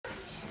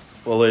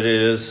Well, it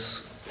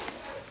is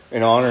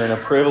an honor and a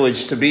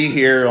privilege to be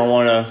here. I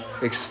want to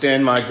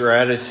extend my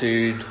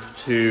gratitude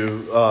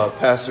to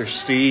Pastor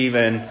Steve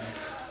and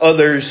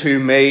others who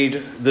made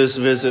this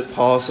visit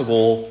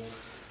possible,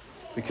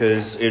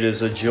 because it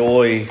is a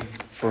joy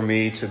for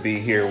me to be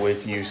here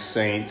with you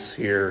saints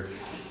here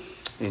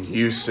in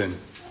Houston.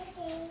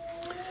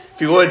 If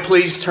you would,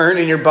 please turn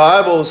in your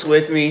Bibles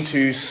with me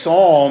to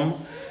Psalm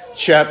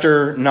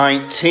chapter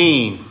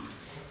 19.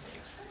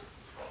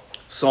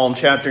 Psalm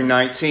chapter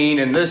 19,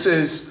 and this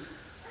is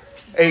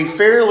a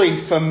fairly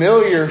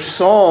familiar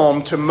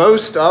psalm to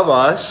most of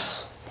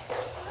us.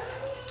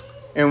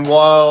 And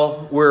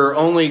while we're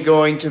only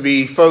going to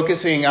be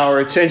focusing our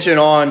attention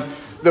on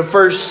the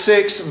first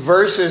 6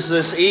 verses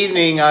this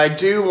evening, I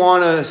do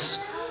want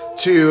us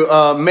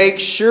to make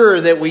sure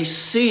that we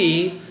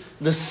see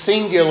the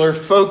singular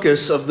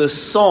focus of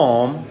this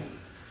psalm,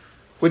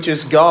 which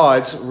is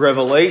God's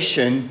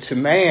revelation to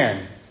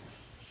man.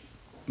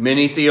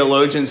 Many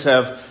theologians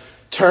have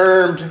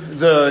termed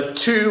the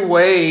 2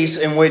 ways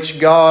in which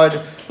God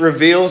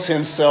reveals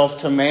himself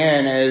to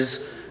man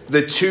as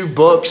the 2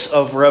 books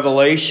of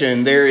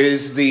Revelation. There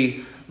is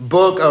the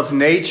book of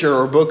nature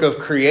or book of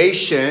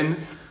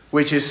creation,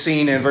 which is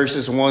seen in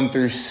verses 1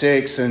 through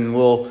 6, and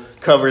we'll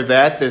cover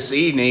that this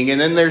evening. And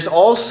then there's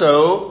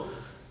also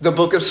the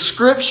book of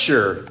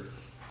Scripture,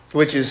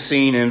 which is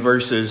seen in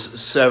verses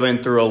 7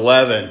 through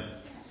 11.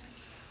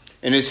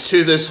 And it's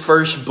to this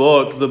first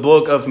book, the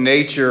book of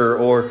nature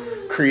or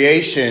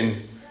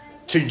creation,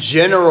 to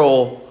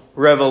general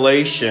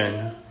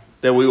revelation,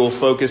 that we will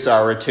focus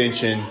our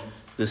attention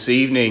this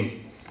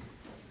evening.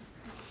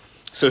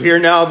 So hear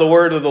now the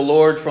word of the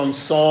Lord from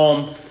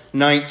Psalm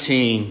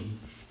 19,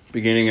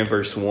 beginning in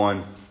verse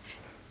 1.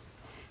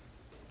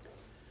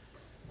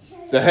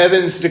 The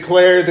heavens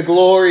declare the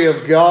glory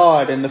of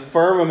God, and the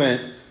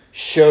firmament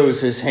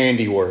shows his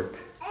handiwork.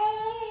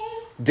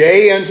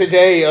 Day unto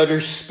day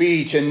utters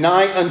speech, and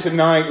night unto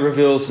night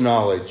reveals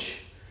knowledge.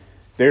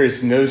 There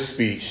is no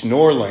speech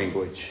nor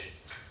language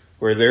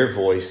where their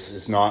voice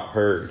is not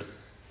heard.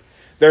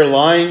 Their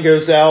line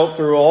goes out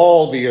through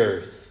all the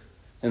earth,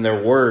 and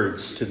their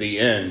words to the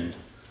end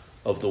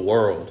of the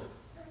world.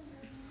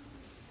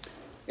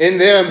 In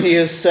them he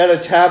has set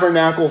a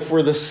tabernacle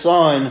for the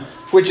sun,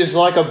 which is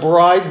like a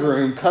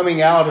bridegroom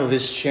coming out of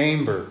his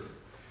chamber,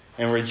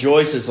 and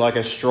rejoices like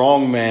a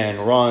strong man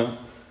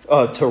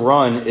to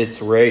run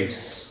its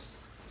race.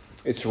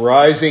 Its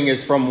rising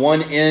is from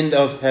one end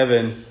of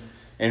heaven,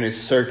 and its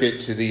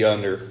circuit to the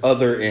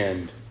other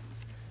end,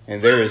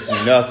 and there is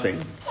nothing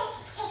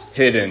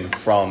hidden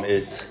from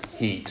its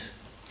heat.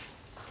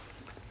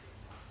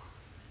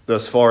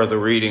 Thus far, the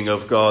reading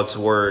of God's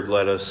word.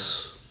 Let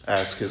us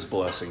ask his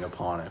blessing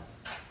upon it.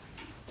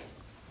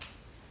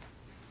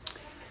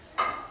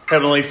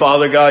 Heavenly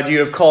Father God, you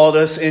have called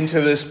us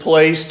into this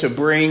place to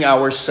bring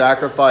our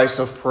sacrifice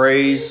of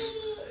praise,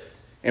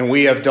 and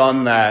we have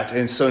done that.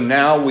 And so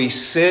now we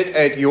sit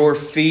at your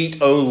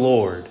feet, O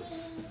Lord,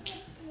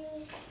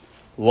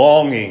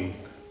 longing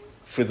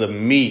for the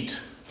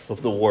meat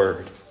of the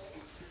word.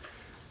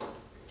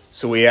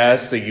 So we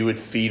ask that you would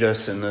feed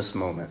us in this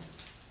moment.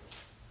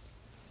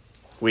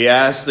 We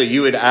ask that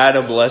you would add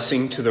a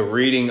blessing to the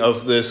reading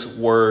of this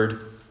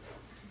word,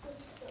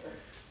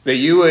 that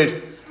you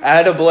would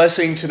add a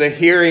blessing to the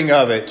hearing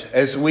of it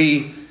as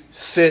we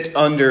sit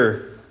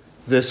under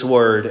this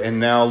word. And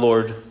now,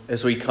 Lord,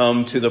 as we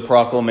come to the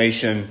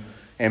proclamation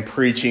and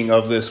preaching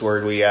of this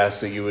word, we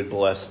ask that you would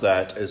bless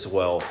that as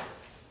well.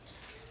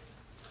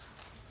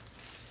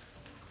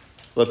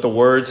 Let the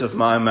words of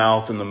my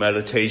mouth and the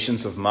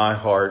meditations of my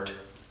heart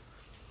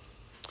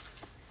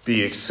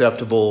be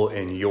acceptable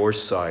in your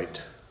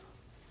sight,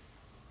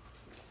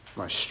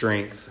 my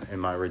strength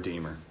and my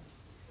Redeemer.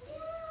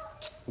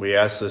 We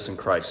ask this in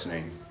Christ's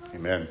name.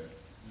 Amen.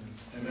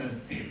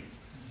 Amen.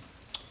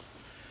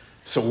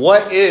 So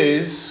what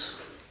is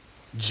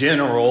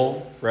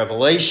general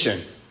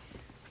revelation?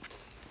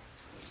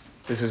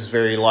 This is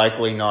very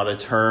likely not a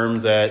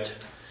term that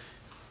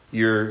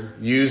you're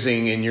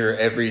using in your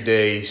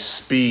everyday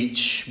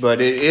speech,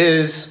 but it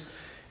is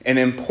an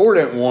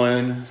important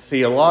one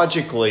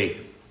theologically.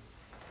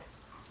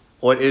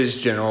 What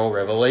is general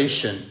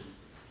revelation?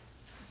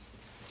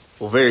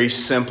 Well, very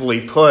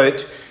simply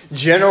put,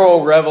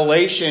 general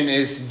revelation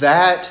is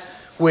that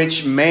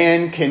which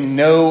man can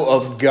know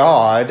of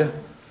God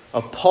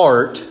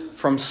apart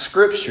from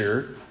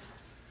Scripture,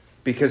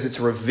 because it's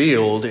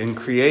revealed in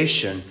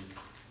creation.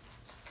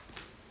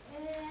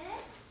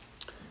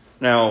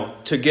 Now,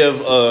 to give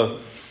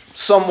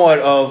somewhat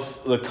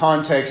of the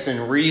context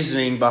and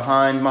reasoning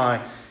behind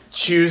my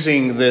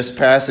choosing this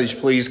passage,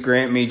 please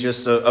grant me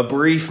just a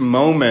brief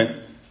moment.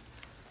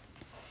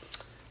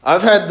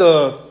 I've had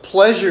the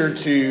pleasure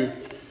to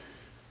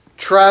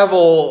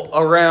travel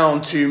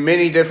around to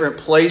many different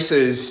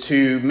places,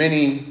 to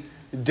many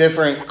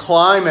different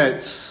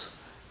climates,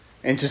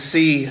 and to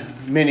see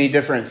many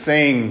different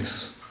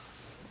things.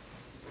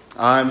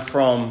 I'm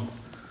from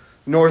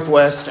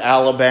Northwest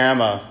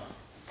Alabama,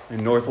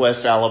 and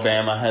Northwest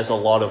Alabama has a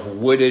lot of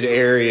wooded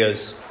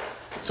areas.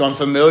 So I'm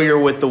familiar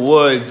with the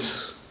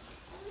woods.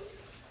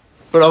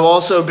 But I've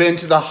also been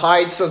to the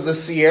heights of the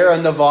Sierra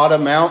Nevada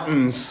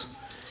mountains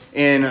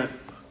in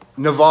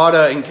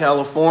Nevada and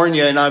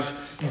California, and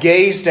I've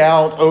gazed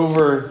out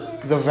over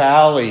the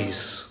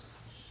valleys.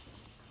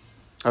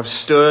 I've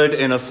stood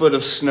in a foot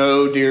of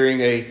snow during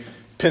a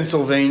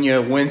Pennsylvania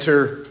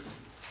winter.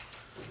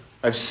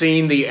 I've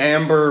seen the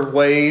amber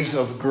waves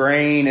of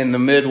grain in the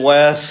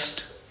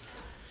Midwest.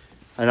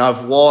 And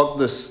I've walked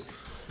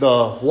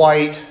the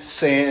white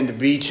sand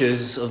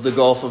beaches of the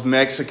Gulf of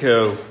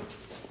Mexico.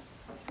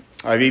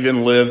 I've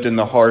even lived in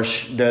the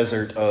harsh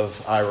desert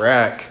of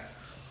Iraq.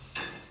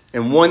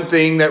 And one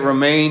thing that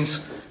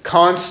remains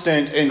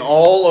constant in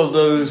all of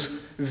those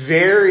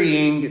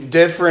varying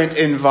different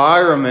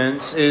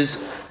environments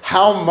is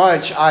how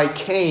much I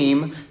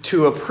came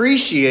to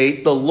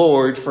appreciate the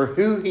Lord for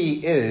who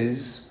He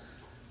is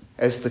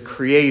as the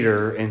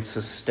creator and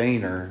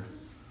sustainer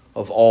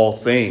of all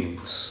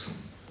things.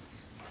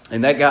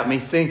 And that got me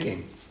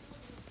thinking.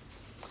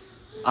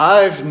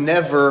 I've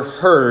never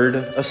heard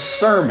a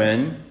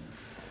sermon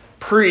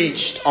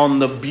preached on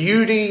the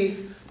beauty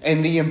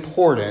and the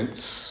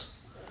importance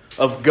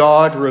of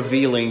God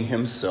revealing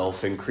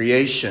Himself in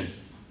creation.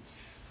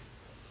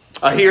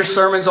 I hear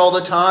sermons all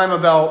the time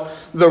about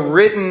the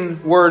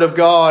written Word of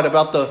God,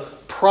 about the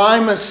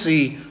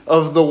primacy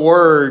of the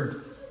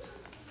Word,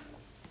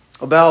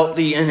 about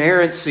the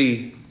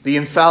inerrancy, the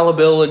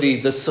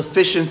infallibility, the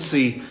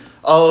sufficiency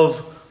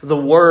of the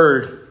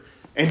Word.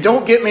 And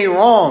don't get me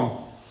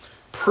wrong,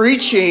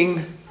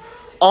 preaching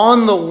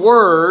on the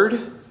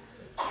Word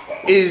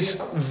is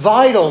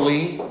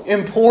vitally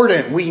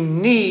important. We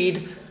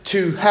need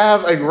to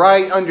have a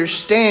right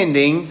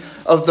understanding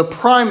of the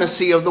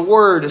primacy of the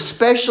Word,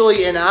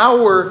 especially in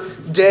our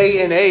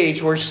day and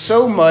age where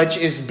so much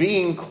is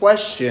being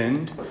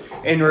questioned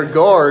in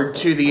regard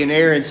to the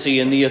inerrancy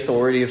and the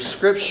authority of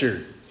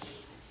Scripture.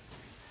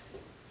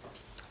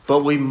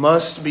 But we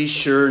must be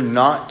sure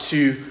not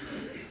to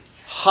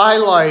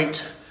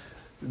highlight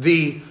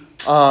the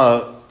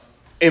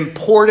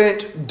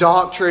important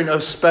doctrine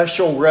of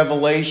special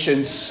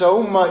revelation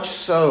so much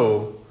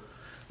so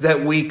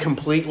that we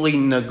completely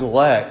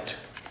neglect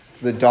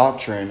the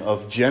doctrine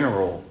of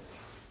general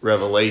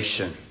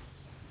revelation.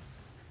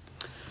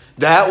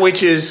 That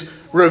which is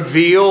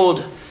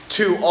revealed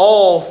to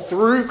all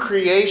through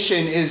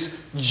creation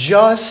is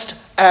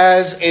just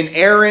as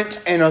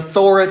inerrant and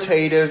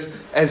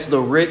authoritative as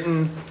the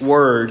written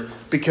Word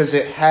because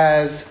it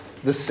has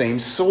the same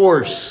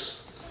source.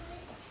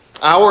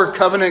 Our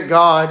covenant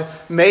God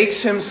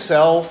makes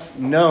Himself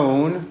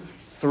known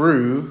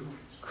through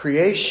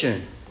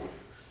creation.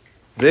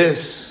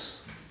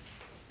 This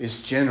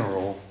is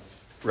general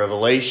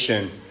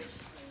revelation.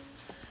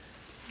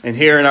 And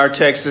here in our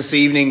text this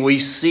evening, we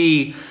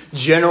see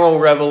general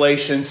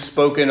revelation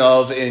spoken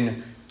of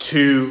in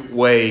two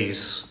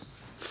ways.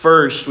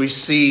 First, we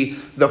see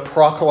the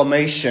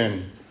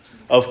proclamation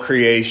of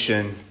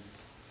creation.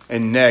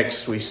 And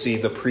next, we see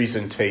the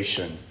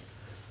presentation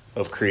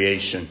of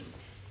creation.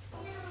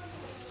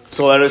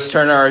 So let us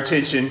turn our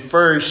attention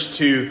first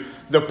to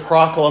the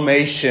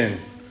proclamation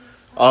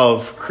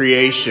of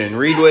creation.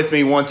 Read with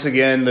me once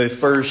again the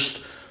first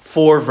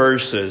 4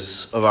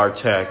 verses of our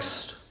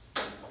text.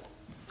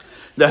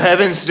 The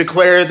heavens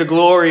declare the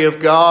glory of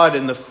God,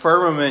 and the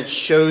firmament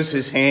shows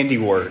His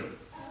handiwork.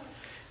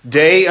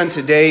 Day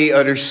unto day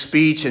utters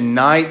speech, and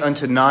night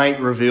unto night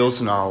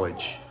reveals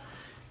knowledge.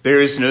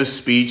 There is no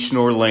speech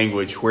nor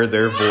language where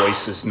their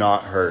voice is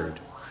not heard.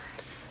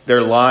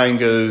 Their line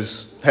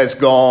has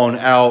gone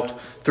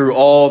out through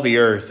all the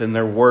earth, and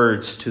their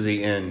words to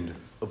the end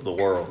of the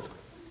world.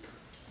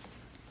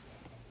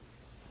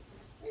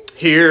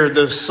 Here,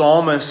 the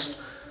psalmist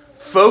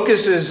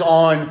focuses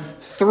on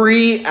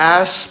 3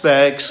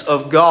 aspects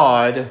of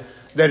God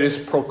that is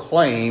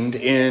proclaimed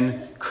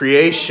in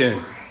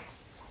creation.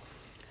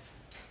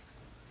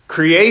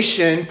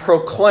 Creation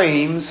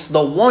proclaims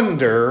the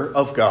wonder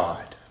of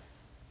God.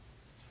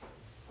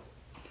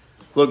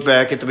 Look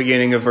back at the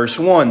beginning of verse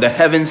 1. The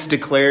heavens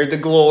declared the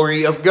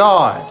glory of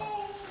God.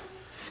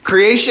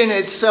 Creation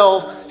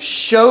itself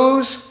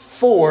shows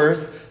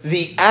forth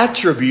the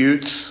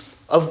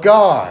attributes of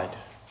God.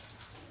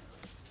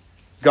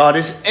 God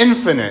is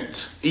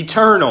infinite,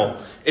 eternal,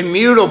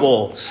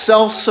 immutable,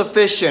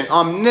 self-sufficient,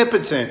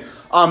 omnipotent,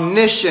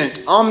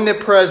 omniscient,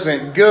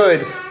 omnipresent,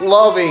 good,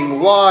 loving,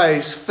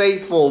 wise,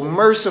 faithful,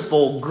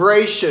 merciful,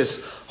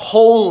 gracious,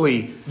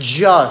 holy,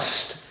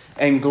 just,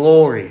 and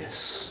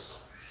glorious.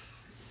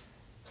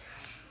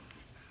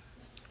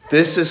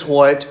 This is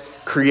what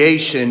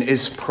creation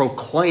is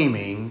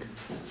proclaiming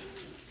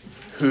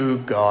who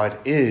God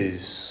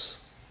is.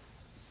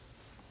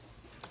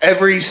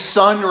 Every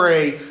sun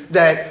ray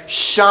that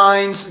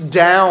shines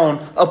down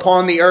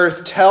upon the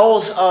earth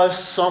tells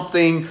us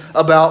something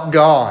about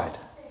God.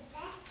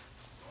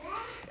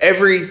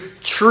 Every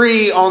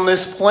tree on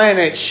this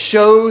planet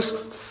shows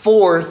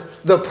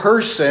forth the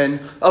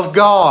person of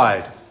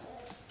God.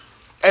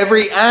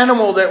 Every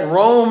animal that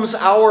roams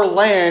our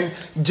land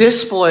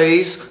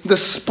displays the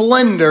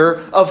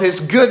splendor of his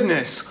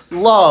goodness,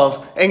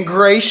 love, and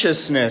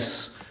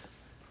graciousness.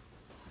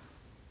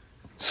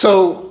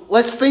 So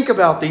let's think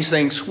about these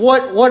things.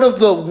 What of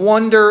the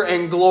wonder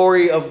and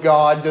glory of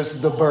God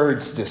does the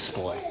birds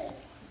display?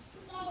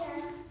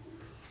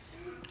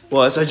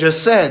 Well, as I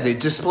just said, it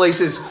displays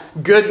his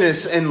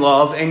goodness and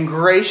love and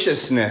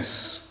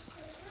graciousness.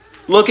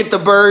 Look at the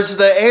birds of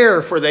the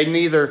air, for they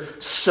neither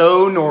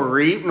sow nor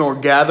reap nor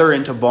gather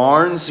into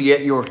barns,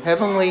 yet your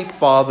heavenly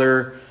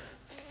Father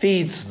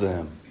feeds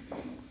them.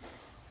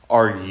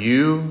 Are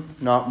you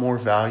not more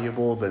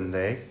valuable than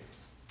they?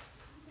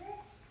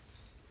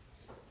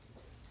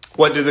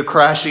 What do the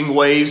crashing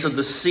waves of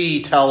the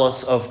sea tell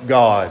us of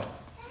God?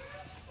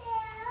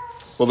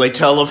 Well, they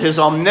tell of his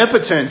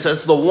omnipotence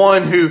as the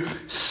one who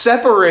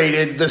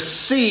separated the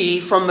sea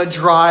from the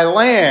dry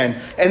land,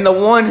 and the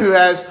one who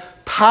has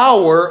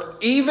power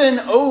even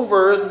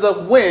over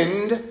the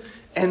wind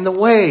and the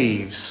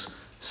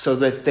waves, so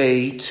that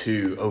they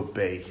too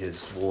obey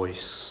his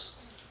voice.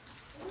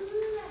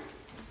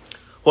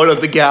 What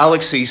of the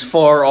galaxies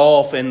far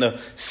off in the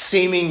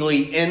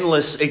seemingly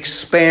endless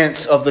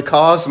expanse of the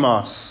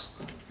cosmos?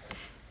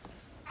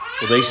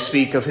 Well, they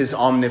speak of his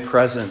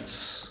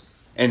omnipresence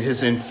and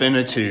his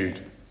infinitude.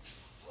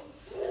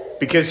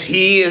 Because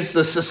he is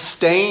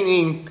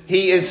sustaining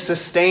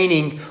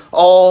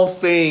all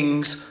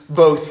things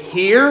both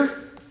here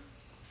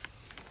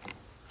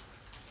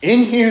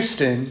in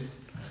Houston,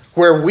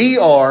 where we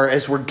are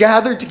as we're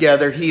gathered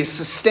together. He is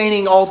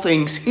sustaining all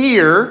things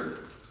here,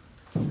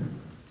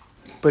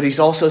 but he's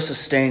also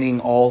sustaining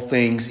all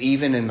things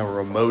even in the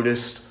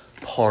remotest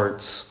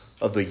parts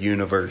of the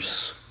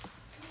universe.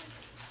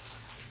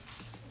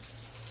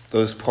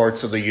 Those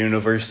parts of the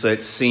universe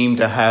that seem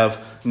to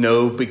have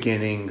no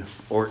beginning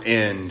or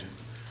end.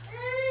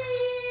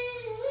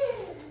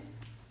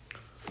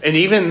 And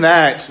even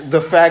that,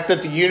 the fact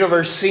that the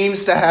universe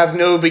seems to have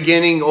no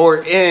beginning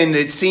or end,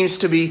 it seems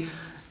to be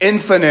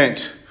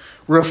infinite,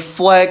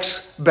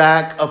 reflects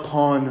back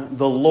upon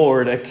the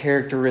Lord, a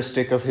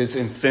characteristic of his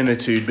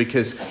infinitude,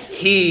 because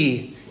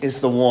he is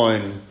the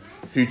one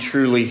who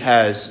truly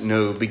has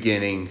no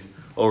beginning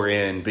or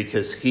end,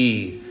 because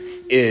he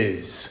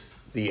is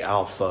the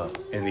Alpha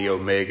and the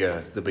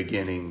Omega, the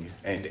beginning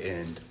and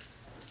end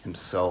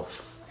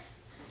himself.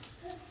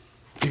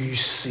 Do you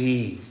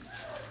see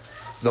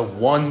the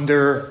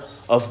wonder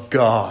of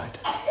God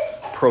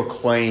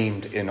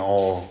proclaimed in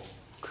all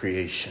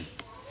creation?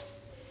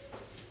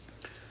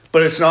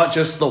 But it's not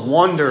just the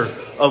wonder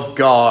of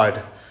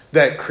God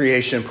that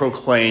creation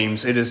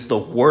proclaims. It is the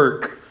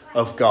work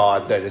of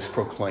God that is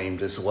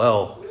proclaimed as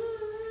well.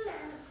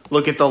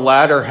 Look at the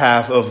latter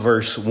half of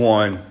verse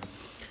 1.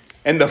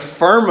 And the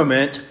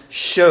firmament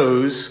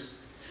shows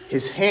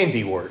his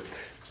handiwork.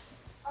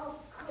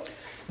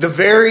 The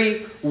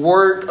very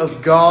work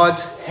of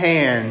God's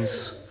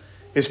hands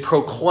is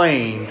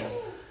proclaimed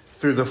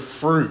through the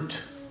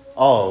fruit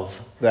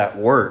of that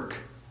work.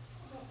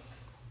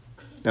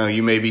 Now,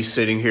 you may be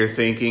sitting here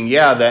thinking,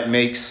 yeah, that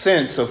makes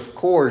sense. Of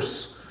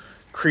course,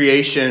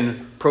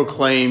 creation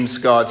proclaims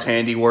God's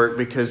handiwork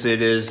because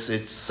it is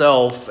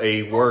itself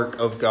a work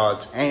of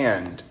God's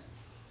hand.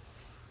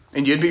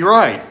 And you'd be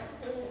right.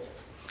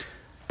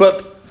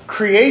 But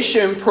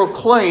creation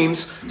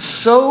proclaims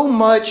so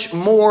much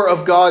more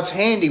of God's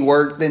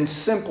handiwork than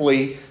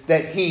simply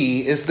that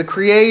he is the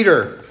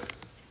creator.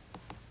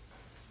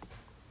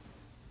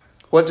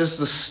 What does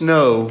the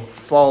snow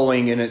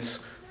falling in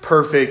its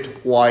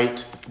perfect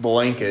white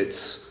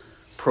blankets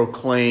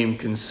proclaim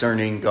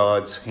concerning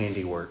God's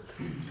handiwork?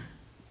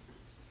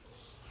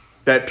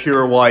 That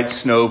pure white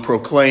snow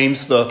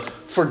proclaims the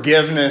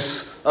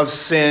forgiveness of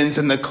sins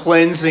and the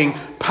cleansing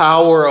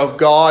power of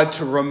God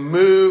to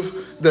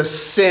remove the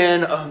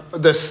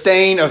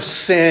stain of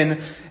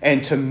sin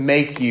and to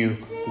make you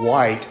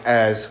white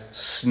as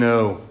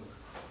snow.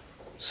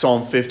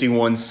 Psalm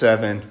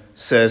 51:7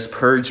 says,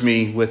 "Purge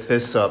me with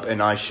hyssop,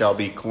 and I shall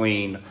be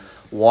clean.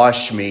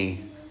 Wash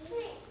me,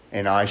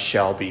 and I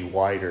shall be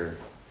whiter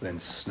than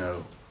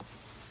snow."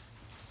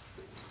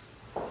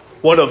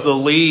 What of the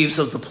leaves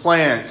of the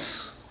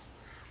plants?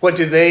 What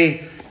do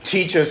they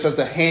teach us of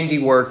the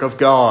handiwork of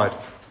God?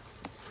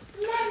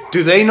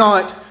 Do they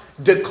not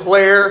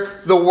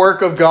declare the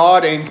work of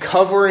God in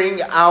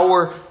covering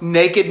our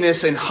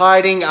nakedness and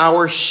hiding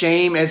our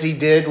shame as he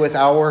did with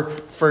our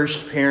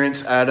first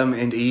parents, Adam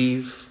and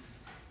Eve?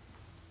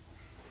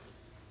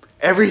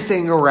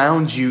 Everything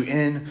around you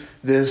in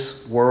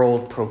this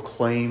world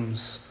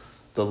proclaims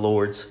the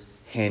Lord's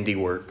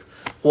handiwork.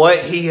 What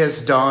he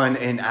has done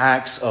in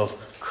acts of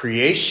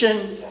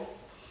creation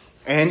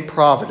and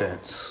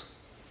providence,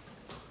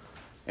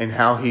 and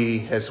how he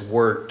has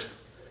worked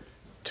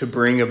to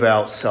bring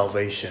about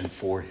salvation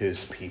for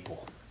his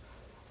people.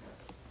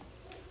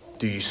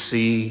 Do you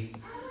see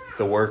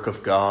the work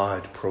of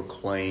God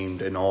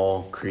proclaimed in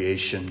all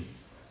creation?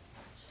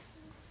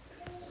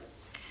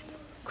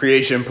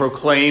 Creation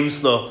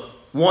proclaims the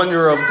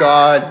wonder of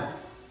God,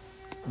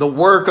 the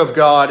work of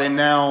God, and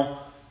now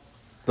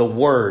the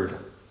word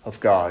of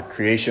God.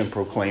 Creation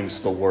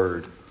proclaims the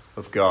word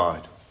of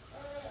God.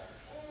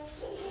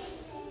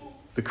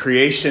 The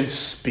creation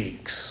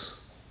speaks.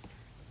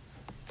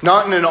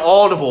 Not in an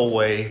audible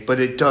way, but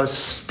it does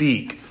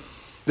speak.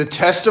 The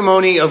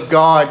testimony of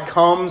God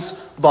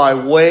comes by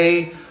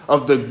way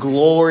of the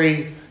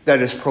glory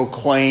that is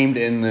proclaimed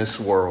in this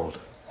world.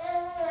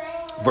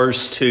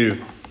 Verse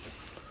 2.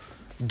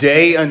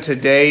 Day unto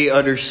day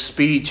utters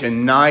speech,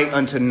 and night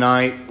unto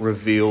night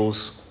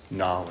reveals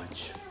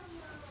knowledge.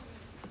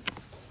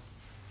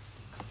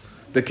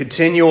 The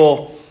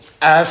continual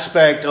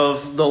aspect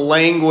of the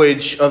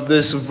language of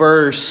this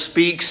verse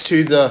speaks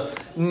to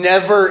the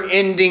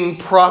never-ending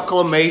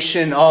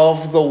proclamation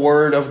of the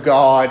Word of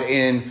God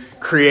in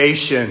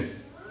creation.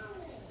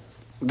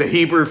 The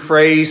Hebrew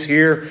phrase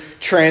here,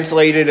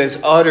 translated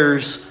as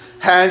utters,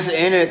 has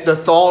in it the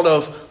thought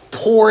of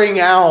pouring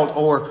out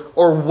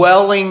or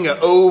welling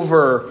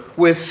over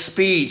with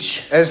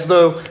speech, as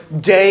though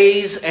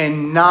days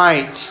and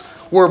nights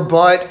were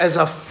but as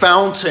a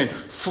fountain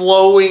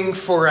flowing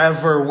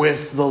forever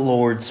with the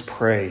Lord's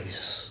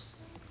praise.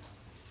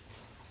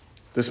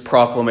 This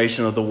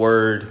proclamation of the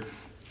word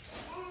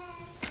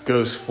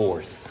goes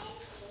forth.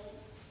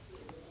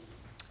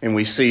 And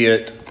we see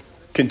it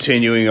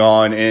continuing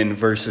on in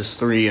verses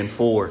 3 and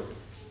 4.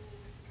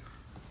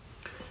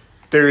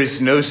 There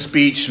is no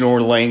speech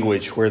nor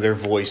language where their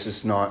voice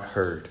is not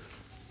heard.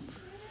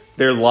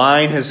 Their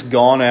line has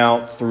gone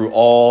out through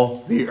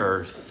all the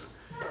earth,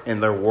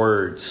 and their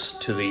words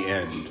to the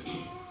end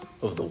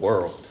of the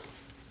world.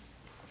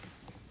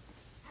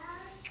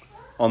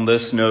 On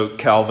this note,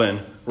 Calvin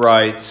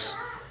writes,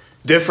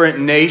 different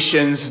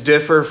nations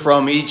differ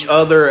from each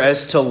other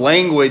as to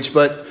language,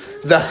 but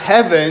the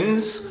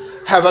heavens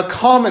have a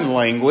common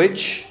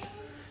language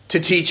to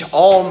teach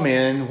all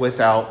men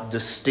without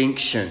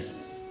distinction.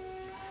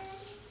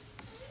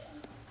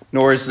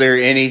 Nor is there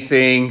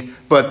anything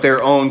but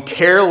their own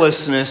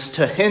carelessness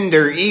to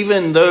hinder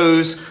even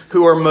those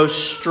who are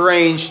most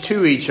strange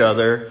to each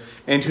other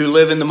and who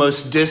live in the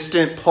most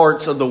distant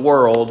parts of the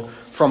world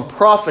from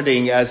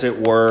profiting, as it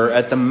were,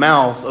 at the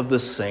mouth of the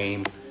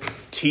same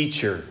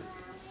teacher.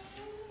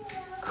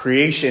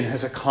 Creation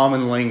has a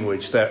common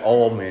language that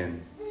all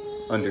men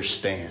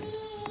understand.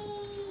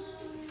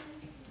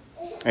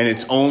 And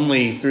it's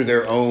only through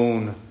their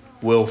own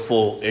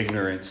willful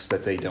ignorance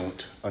that they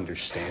don't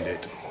understand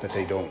it, that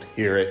they don't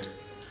hear it.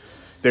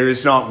 There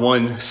is not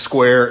one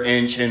square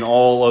inch in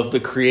all of the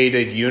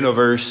created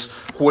universe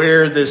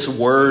where this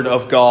word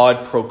of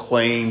God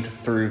proclaimed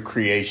through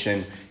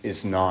creation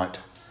is not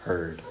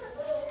heard.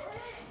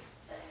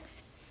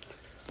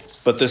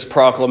 But this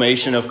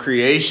proclamation of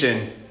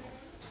creation,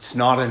 it's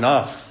not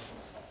enough.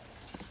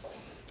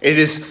 It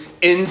is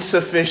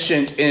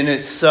insufficient in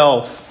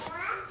itself.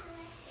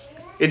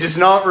 It does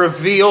not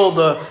reveal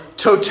the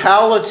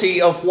totality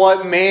of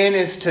what man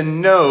is to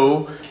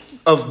know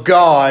of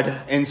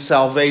God and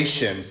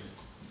salvation.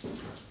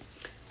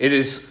 It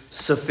is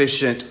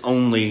sufficient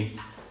only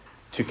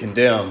to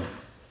condemn.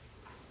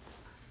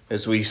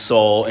 As we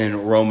saw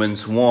in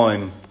Romans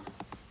 1,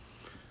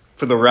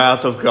 for the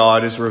wrath of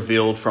God is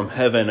revealed from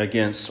heaven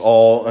against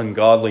all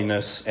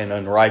ungodliness and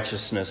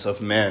unrighteousness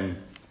of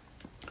men,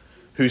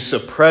 who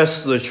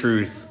suppress the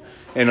truth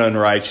in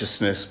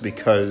unrighteousness,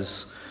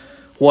 because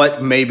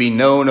what may be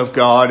known of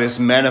God is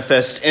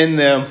manifest in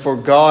them, for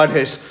God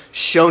has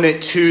shown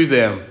it to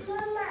them.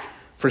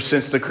 For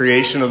since the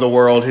creation of the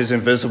world, his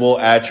invisible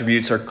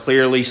attributes are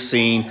clearly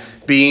seen,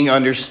 being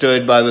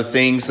understood by the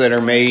things that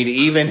are made,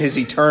 even his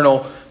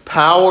eternal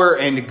power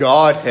and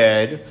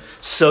Godhead,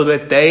 so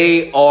that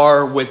they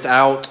are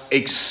without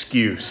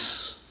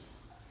excuse.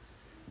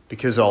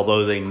 Because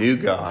although they knew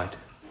God,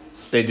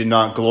 they did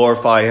not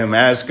glorify him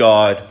as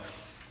God,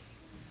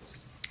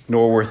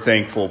 nor were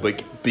thankful,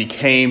 but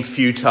became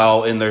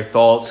futile in their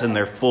thoughts, and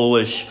their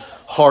foolish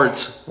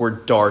hearts were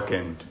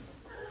darkened.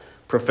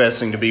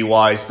 Professing to be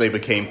wise, they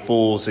became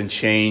fools and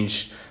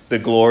changed the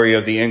glory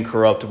of the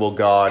incorruptible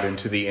God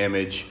into the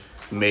image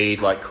made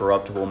like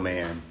corruptible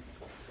man,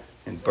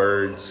 and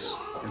birds,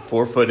 and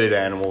four-footed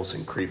animals,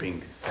 and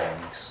creeping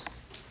things.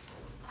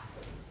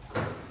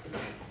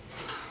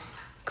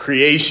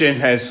 Creation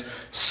has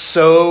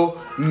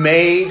so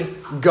made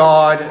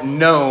God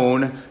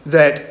known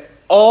that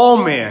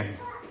all men,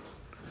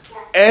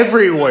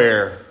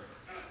 everywhere,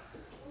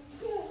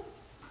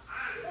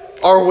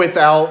 are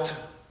without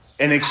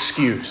an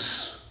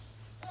excuse.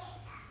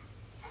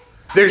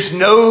 There's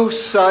no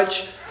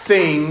such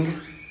thing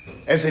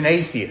as an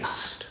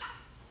atheist.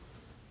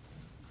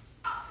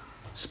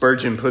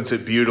 Spurgeon puts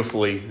it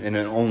beautifully, and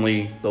in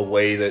only the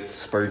way that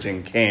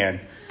Spurgeon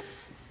can.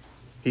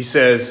 He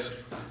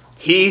says,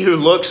 he who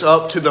looks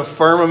up to the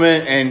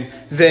firmament and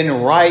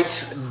then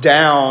writes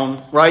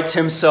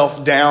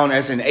himself down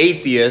as an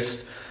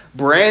atheist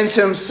brands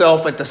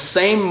himself at the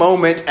same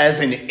moment as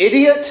an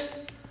idiot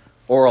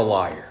or a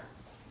liar.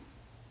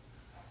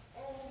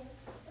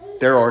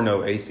 There are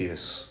no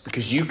atheists,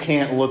 because you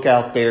can't look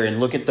out there and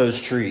look at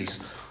those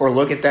trees or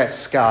look at that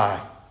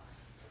sky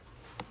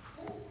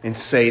and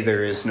say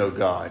there is no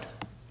God.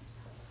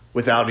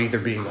 without either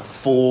being a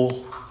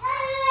fool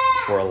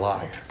or a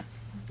liar.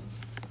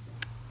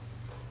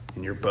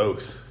 And you're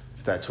both,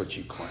 if that's what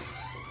you claim.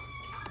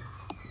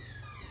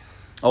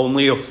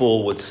 Only a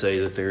fool would say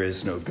that there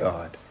is no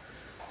God,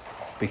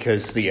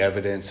 because the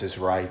evidence is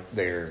right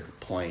there,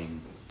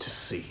 plain to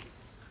see.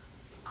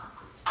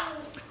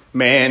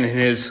 Man in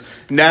his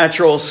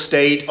natural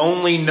state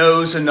only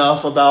knows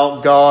enough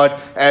about God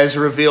as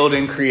revealed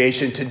in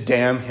creation to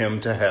damn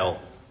him to hell.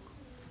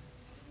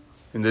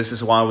 And this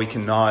is why we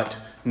cannot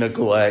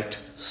neglect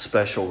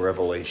special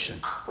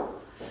revelation.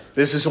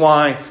 This is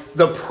why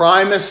the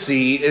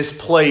primacy is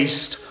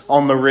placed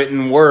on the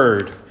written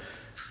word,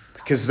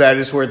 because that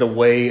is where the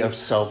way of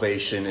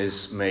salvation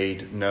is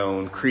made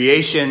known.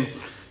 Creation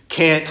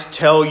can't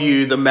tell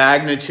you the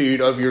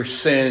magnitude of your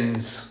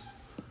sins,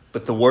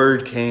 but the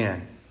word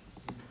can.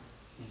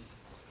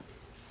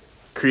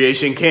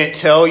 Creation can't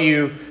tell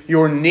you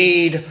your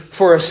need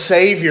for a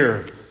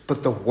Savior,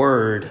 but the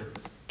word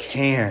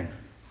can.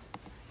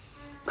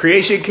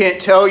 Creation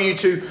can't tell you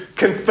to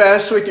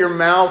confess with your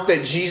mouth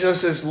that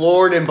Jesus is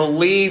Lord and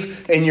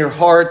believe in your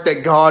heart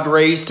that God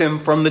raised him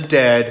from the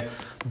dead,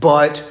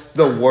 but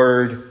the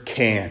word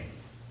can.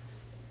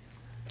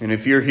 And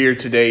if you're here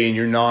today and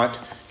you're not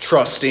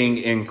trusting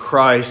in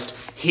Christ,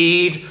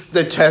 heed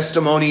the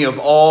testimony of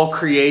all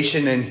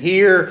creation and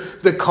hear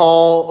the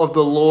call of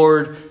the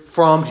Lord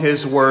from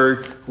his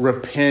word.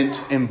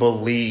 Repent and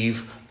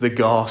believe the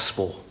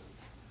gospel.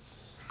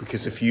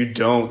 Because if you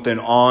don't, then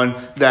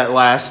on that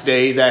last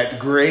day, that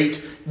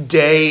great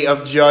day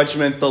of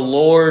judgment, the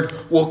Lord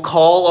will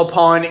call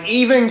upon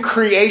even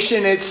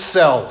creation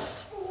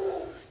itself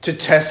to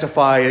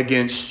testify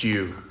against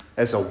you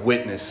as a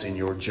witness in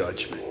your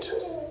judgment.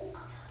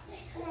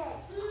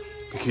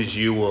 Because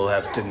you will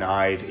have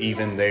denied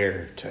even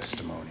their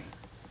testimony.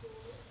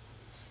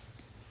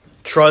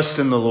 Trust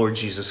in the Lord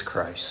Jesus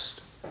Christ,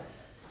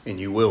 and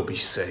you will be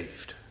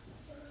saved.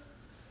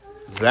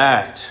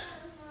 That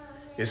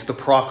is the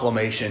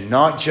proclamation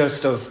not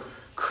just of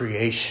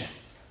creation,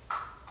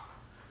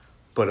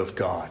 but of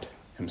God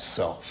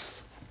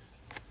himself.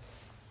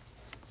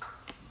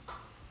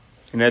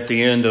 And at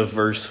the end of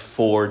verse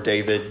 4,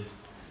 David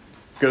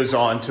goes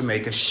on to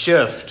make a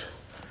shift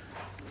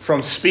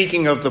from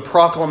speaking of the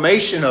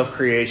proclamation of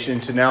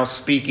creation to now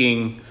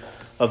speaking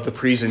of the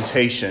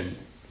presentation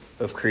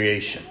of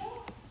creation.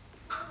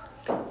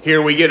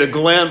 Here we get a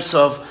glimpse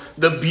of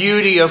the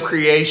beauty of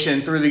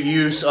creation through the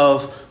use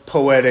of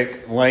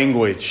poetic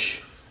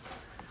language.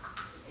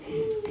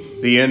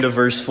 The end of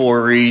verse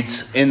 4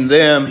 reads, "In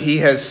them he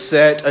has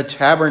set a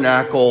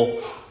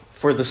tabernacle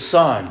for the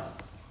sun."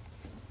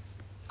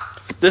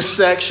 This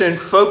section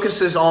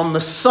focuses on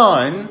the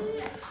sun,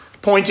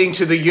 pointing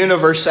to the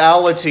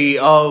universality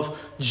of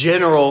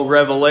general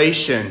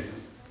revelation.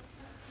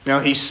 Now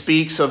he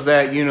speaks of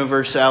that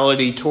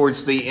universality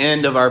towards the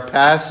end of our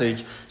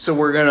passage, so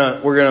we're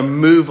gonna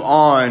move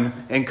on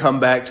and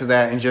come back to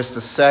that in just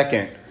a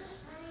second.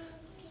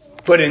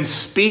 But in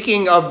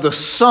speaking of the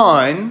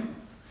sun,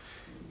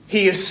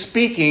 he is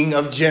speaking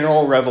of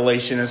general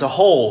revelation as a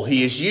whole.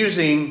 He is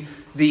using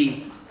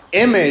the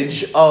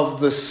image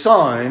of the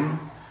sun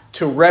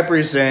to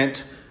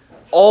represent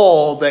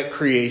all that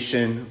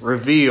creation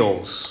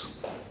reveals.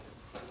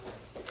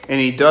 And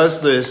he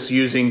does this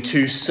using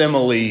two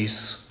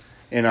similes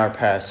in our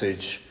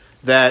passage,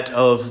 that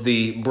of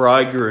the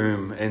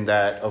bridegroom and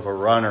that of a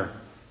runner.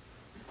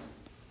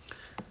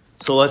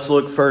 So let's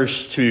look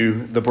first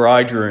to the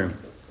bridegroom.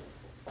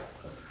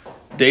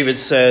 David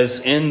says,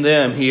 "In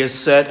them he has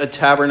set a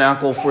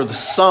tabernacle for the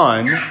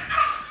sun,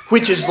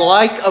 which is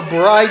like a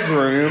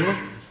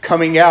bridegroom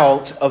coming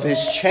out of his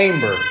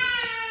chamber."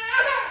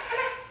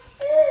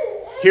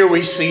 Here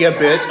we see a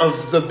bit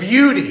of the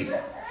beauty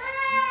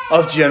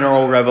of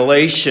general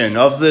revelation,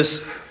 of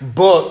this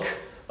book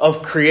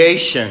of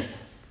creation.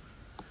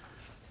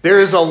 There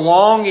is a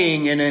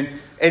longing and an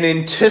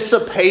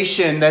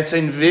anticipation that's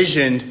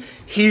envisioned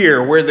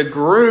here, where the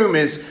groom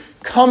is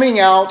coming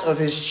out of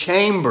his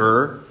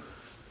chamber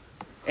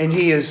and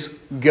he is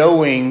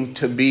going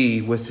to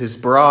be with his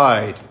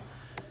bride,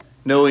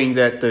 knowing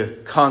that the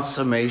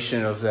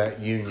consummation of that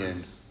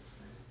union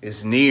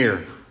is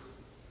near.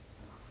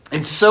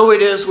 And so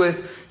it is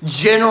with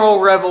general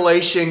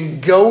revelation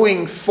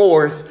going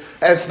forth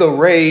as the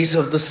rays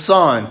of the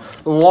sun,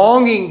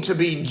 longing to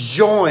be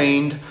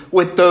joined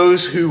with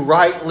those who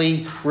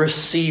rightly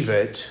receive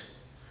it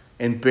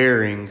and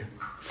bearing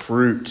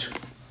fruit.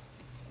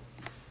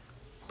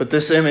 But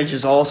this image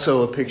is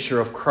also a picture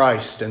of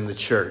Christ and the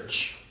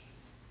church.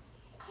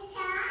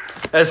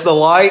 As the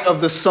light of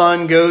the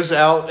sun goes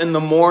out in the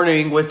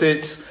morning with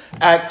its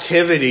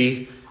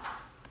activity,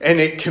 and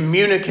it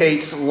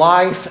communicates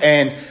life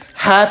and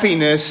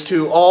happiness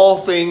to all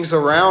things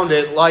around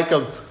it, like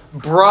a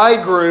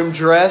bridegroom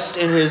dressed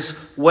in his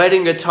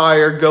wedding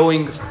attire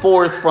going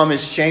forth from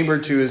his chamber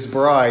to his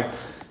bride,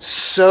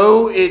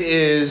 so it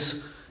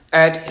is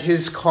at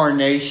his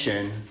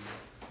carnation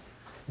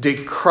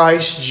did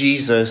Christ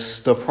Jesus,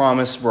 the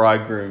promised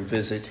bridegroom,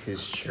 visit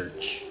his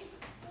church.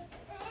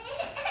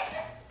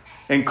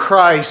 And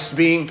Christ,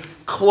 being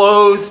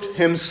clothed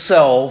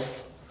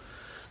himself,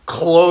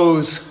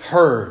 clothes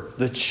her,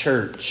 the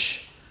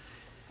church,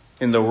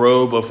 in the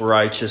robe of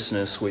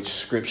righteousness, which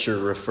Scripture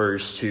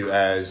refers to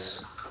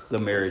as the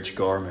marriage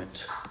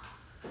garment.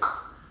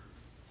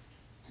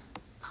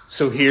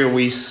 So here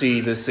we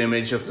see this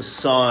image of the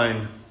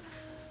Son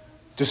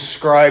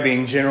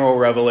describing general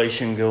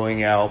revelation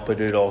going out, but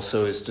it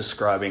also is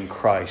describing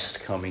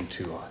Christ coming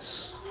to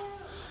us.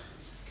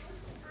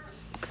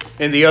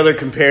 And the other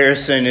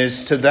comparison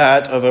is to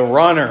that of a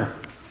runner.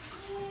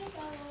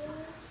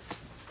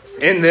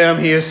 In them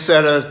he has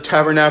set a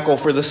tabernacle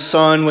for the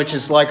sun, which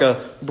is like a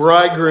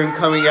bridegroom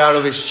coming out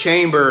of his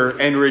chamber,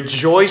 and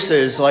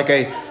rejoices like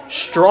a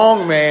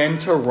strong man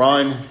to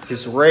run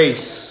his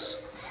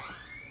race.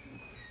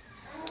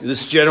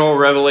 This general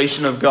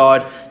revelation of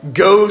God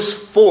goes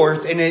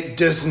forth and it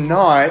does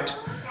not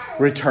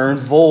return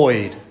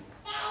void.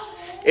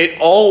 It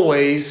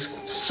always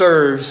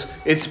serves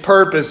its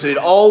purpose. It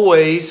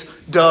always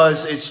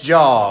does its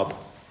job.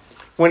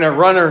 When a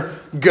runner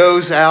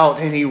goes out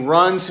and he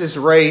runs his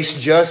race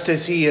just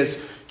as he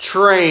is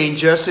trained,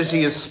 just as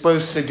he is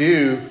supposed to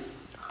do,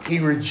 he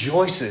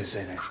rejoices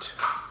in it.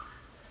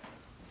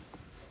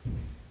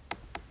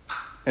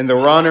 And the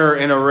runner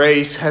in a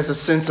race has a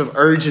sense of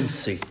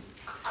urgency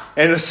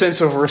and a sense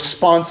of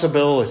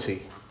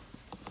responsibility.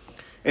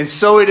 And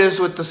so it is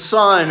with the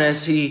Son,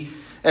 as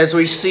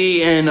we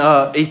see in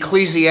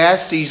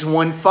Ecclesiastes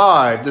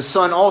 1:5. The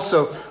sun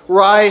also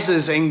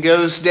rises and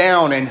goes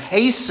down and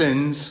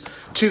hastens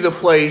to the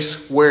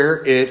place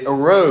where it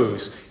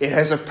arose. It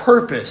has a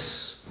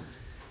purpose,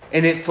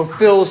 and it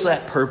fulfills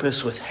that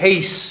purpose with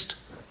haste.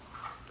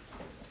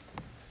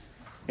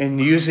 And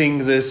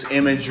using this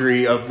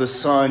imagery of the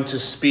sun to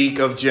speak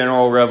of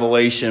general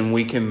revelation,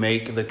 we can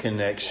make the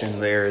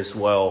connection there as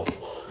well.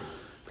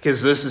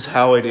 Because this is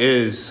how it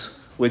is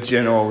with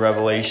general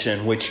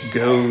revelation, which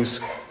goes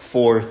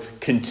forth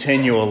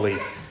continually,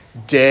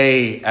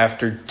 day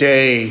after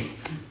day,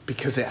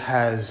 because it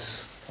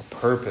has a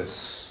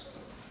purpose.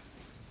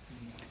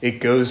 It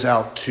goes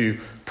out to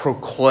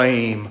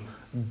proclaim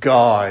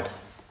God,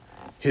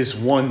 His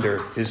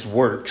wonder, His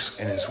works,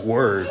 and His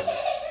word.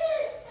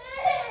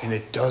 And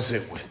it does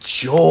it with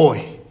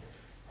joy.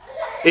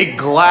 It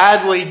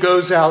gladly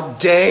goes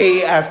out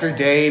day after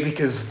day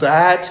because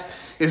that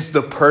is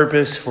the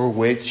purpose for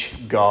which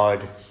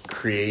God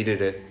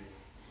created it.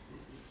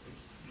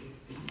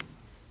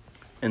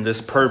 And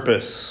this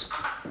purpose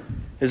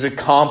is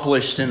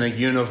accomplished in a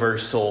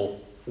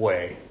universal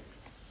way.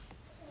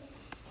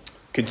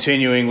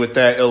 Continuing with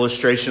that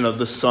illustration of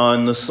the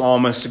sun, the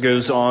psalmist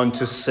goes on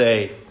to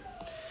say,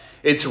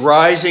 its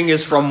rising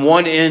is from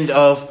one end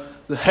of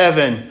the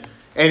heaven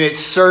and its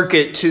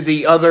circuit to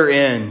the other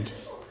end,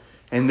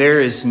 and there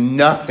is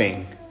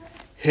nothing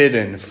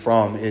hidden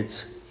from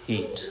its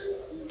heat.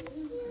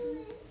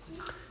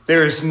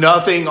 There is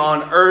nothing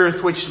on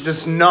earth which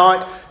does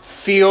not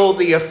feel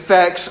the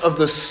effects of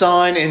the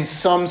sun in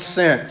some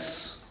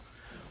sense,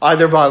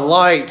 either by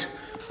light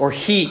or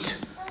heat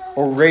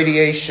or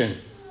radiation.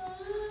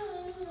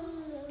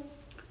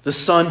 The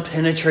sun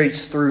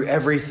penetrates through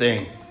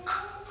everything.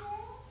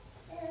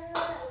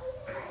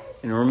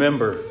 And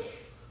remember,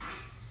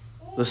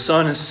 the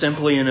sun is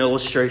simply an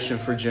illustration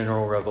for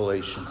general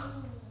revelation.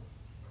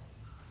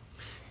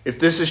 If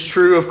this is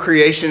true of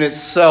creation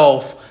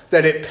itself,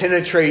 that it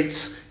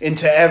penetrates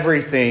into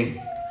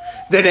everything,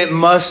 then it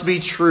must be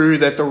true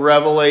that the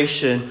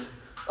revelation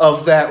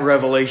of that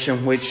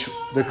revelation which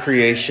the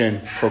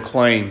creation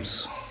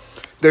proclaims.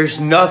 There's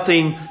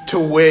nothing to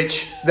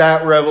which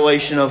that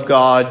revelation of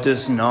God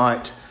does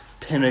not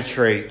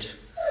penetrate.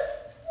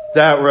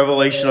 That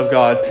revelation of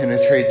God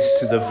penetrates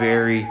to the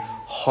very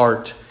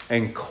heart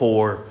and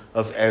core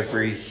of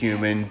every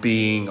human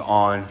being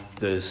on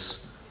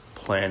this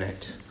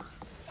planet.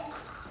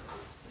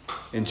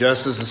 And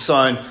just as the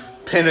sun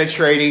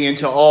penetrating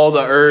into all the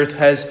earth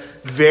has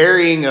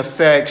varying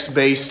effects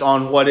based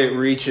on what it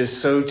reaches,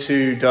 so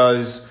too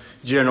does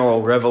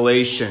general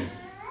revelation.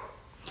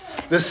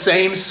 The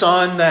same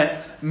sun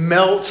that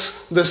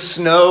melts the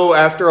snow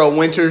after a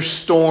winter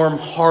storm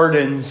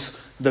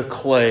hardens the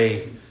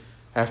clay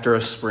after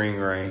a spring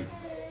rain.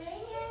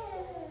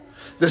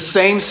 The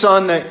same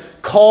sun that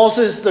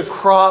causes the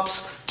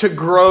crops to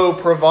grow,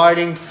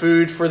 providing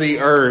food for the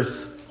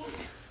earth,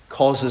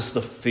 causes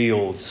the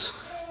fields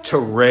to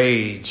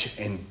rage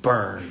and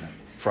burn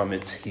from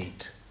its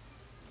heat.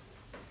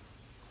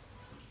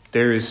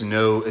 There is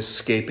no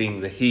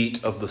escaping the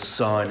heat of the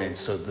sun, and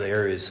so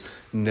there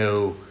is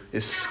no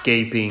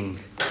escaping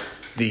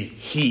the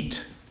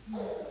heat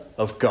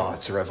of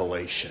God's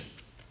revelation.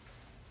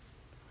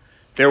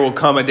 There will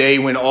come a day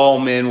when all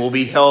men will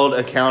be held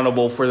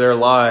accountable for their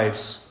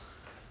lives.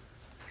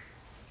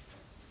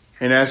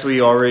 And as we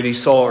already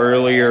saw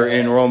earlier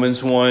in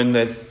Romans 1,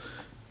 that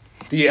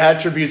the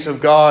attributes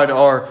of God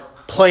are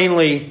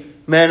plainly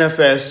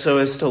manifest so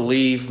as to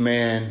leave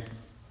man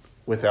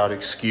without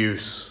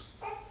excuse.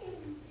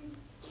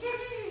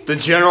 The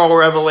general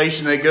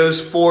revelation that goes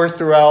forth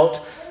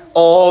throughout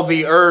all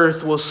the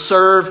earth will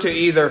serve to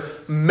either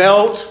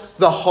melt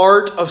the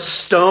heart of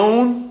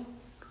stone,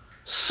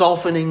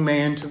 softening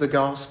man to the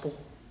gospel,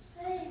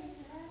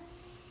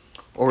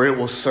 or it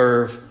will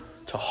serve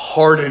to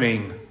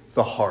hardening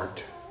the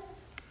heart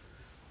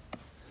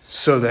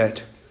so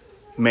that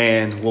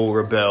man will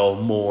rebel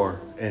more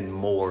and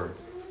more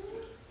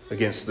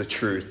against the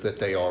truth that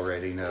they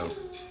already know.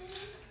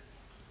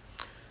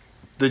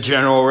 The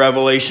general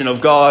revelation of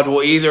God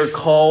will either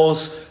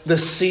cause the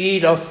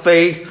seed of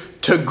faith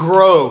to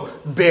grow,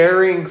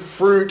 bearing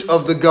fruit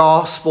of the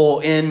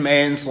gospel in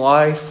man's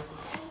life,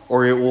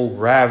 or it will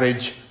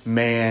ravage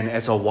man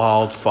as a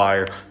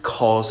wildfire,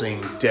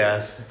 causing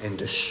death and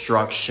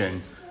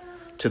destruction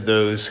to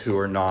those who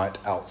are not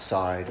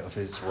outside of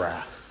his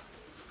wrath.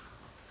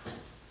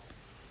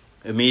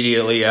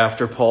 Immediately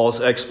after Paul's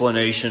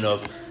explanation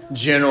of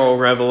general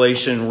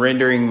revelation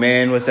rendering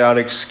man without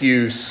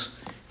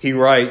excuse, he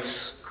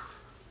writes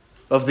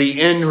of the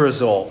end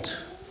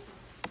result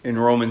in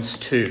Romans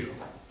 2.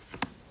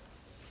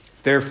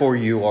 Therefore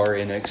you are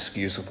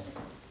inexcusable.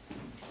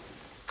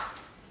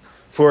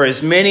 For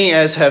as many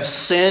as have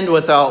sinned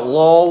without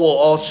law will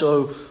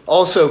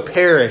also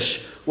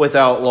perish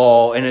without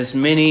law, and as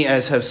many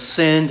as have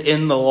sinned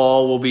in the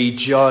law will be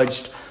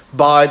judged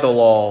by the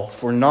law.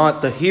 For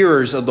not the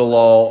hearers of the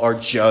law are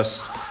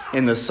just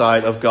in the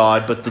sight of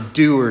God, but the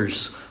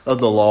doers of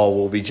the law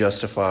will be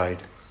justified.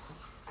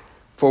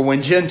 For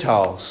when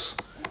Gentiles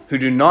who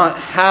do not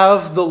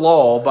have the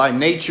law by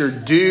nature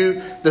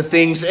do the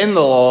things in the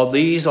law,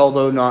 these,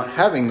 although not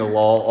having the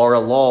law, are a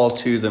law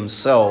to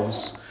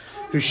themselves,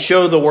 who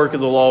show the work of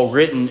the law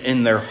written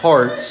in their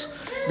hearts,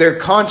 their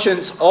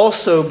conscience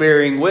also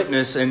bearing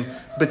witness, and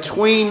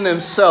between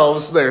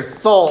themselves their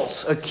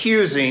thoughts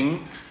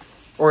accusing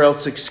or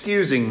else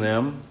excusing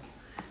them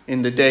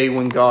in the day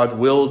when God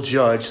will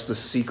judge the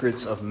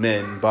secrets of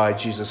men by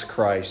Jesus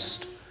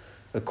Christ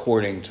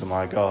according to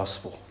my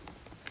gospel.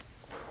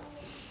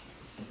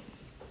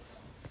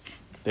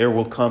 There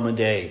will come a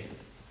day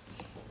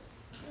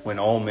when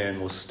all men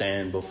will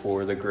stand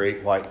before the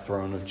great white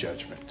throne of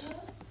judgment.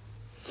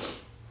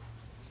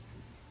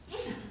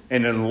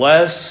 And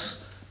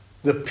unless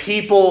the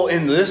people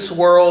in this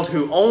world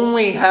who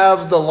only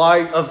have the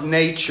light of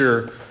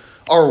nature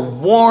are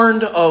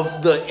warned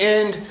of the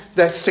end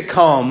that's to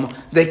come,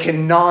 they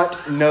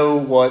cannot know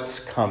what's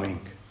coming.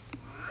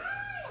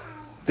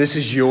 This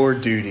is your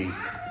duty,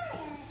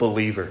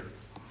 believer.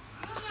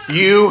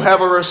 You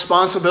have a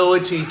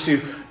responsibility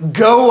to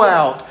go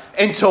out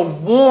and to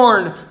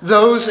warn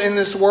those in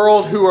this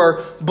world who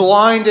are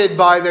blinded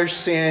by their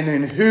sin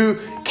and who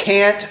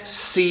can't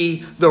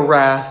see the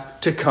wrath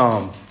to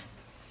come.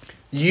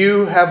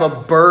 You have a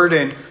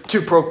burden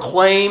to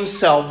proclaim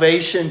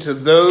salvation to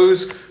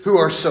those who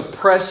are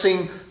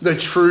suppressing the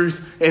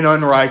truth in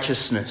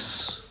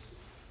unrighteousness.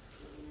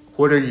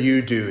 What are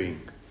you doing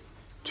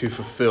to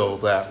fulfill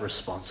that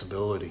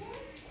responsibility?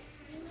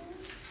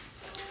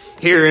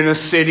 Here in a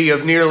city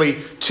of nearly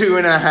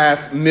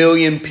 2.5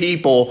 million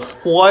people,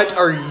 what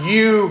are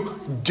you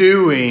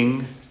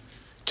doing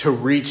to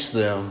reach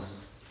them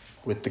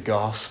with the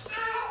gospel?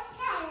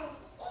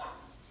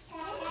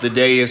 The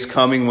day is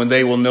coming when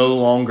they will no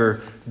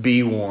longer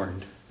be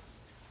warned.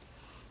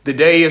 The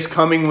day is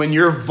coming when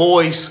your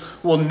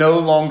voice will no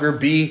longer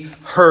be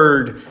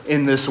heard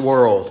in this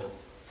world.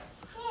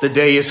 The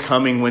day is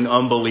coming when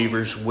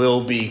unbelievers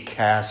will be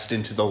cast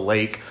into the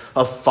lake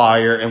of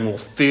fire and will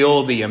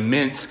feel the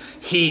immense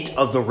heat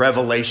of the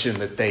revelation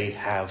that they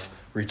have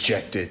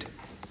rejected.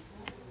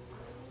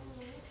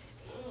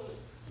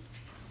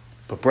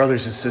 But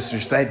brothers and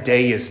sisters, that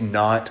day is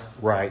not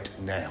right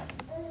now.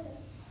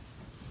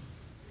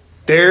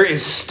 There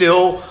is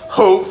still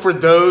hope for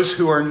those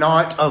who are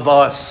not of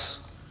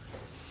us.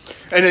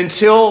 And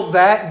until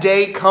that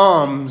day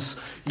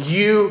comes,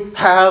 you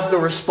have the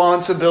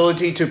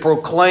responsibility to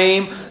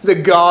proclaim the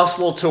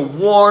gospel, to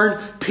warn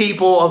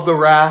people of the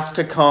wrath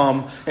to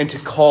come, and to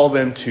call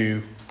them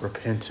to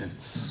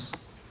repentance.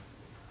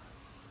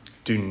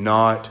 Do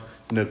not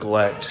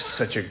neglect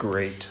such a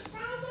great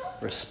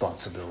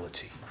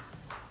responsibility.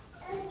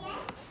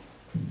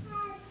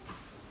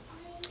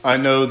 I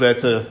know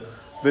that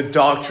the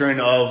doctrine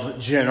of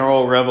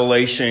general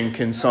revelation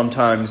can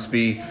sometimes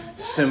be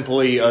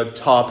simply a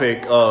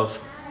topic of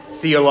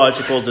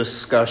theological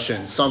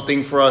discussion,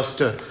 something for us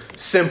to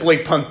simply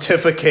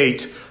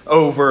pontificate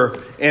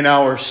over in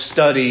our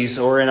studies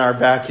or in our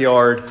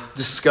backyard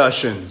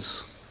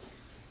discussions.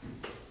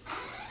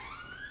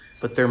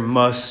 But there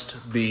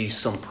must be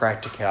some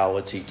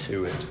practicality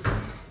to it.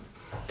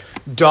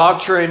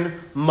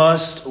 Doctrine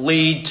must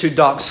lead to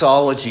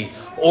doxology.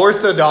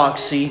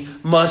 Orthodoxy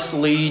must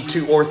lead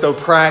to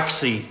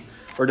orthopraxy,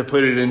 or to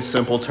put it in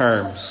simple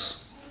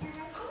terms,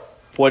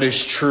 what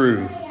is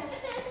true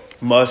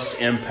must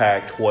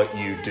impact what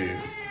you do.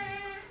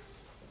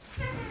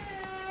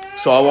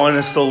 So I want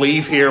us to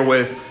leave here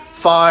with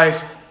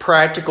 5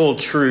 practical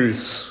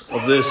truths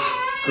of this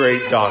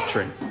great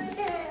doctrine.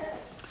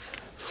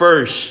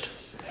 First,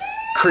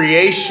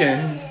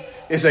 creation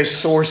is a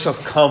source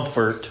of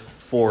comfort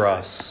for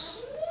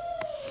us.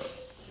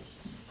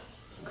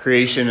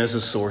 Creation is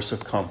a source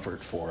of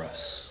comfort for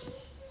us.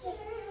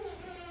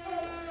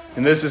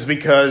 And this is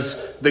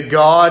because the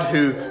God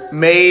who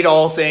made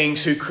all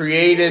things, who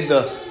created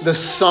the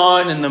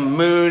sun and the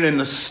moon and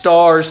the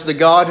stars, the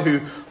God who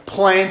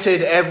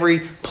planted every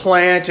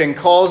plant and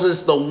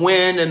causes the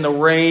wind and the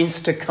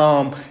rains to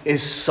come,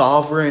 is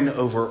sovereign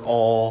over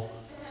all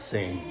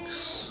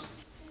things.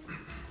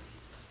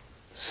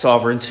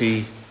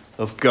 Sovereignty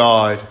of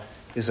God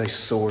is a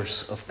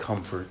source of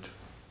comfort.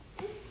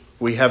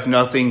 We have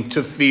nothing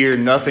to fear,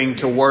 nothing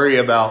to worry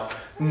about.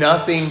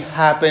 Nothing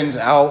happens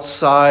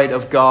outside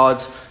of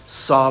God's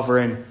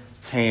sovereign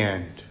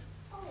hand.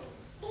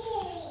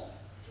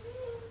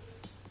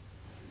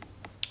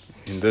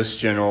 And this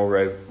general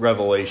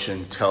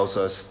revelation tells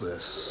us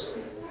this,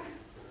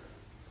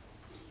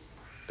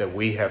 that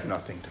we have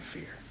nothing to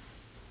fear,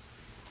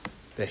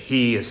 that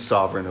He is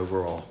sovereign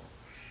over all.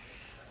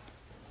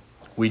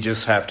 We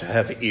just have to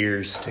have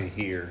ears to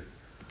hear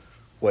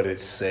what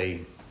it's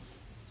saying.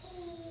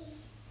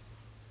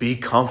 Be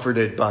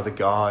comforted by the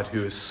God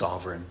who is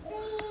sovereign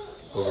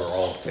over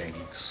all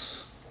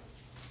things.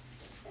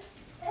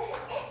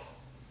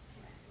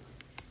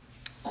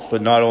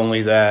 But not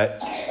only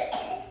that,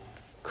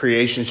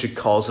 creation should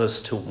cause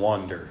us to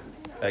wonder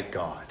at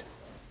God.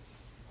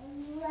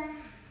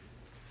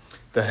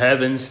 The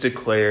heavens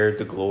declare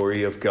the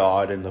glory of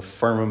God, and the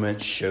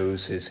firmament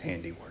shows His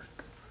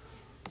handiwork.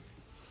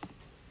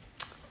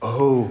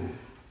 Oh,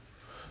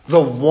 the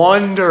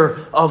wonder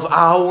of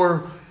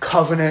our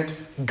covenant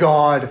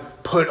God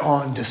put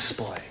on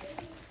display.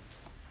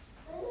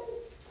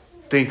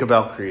 Think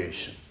about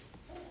creation.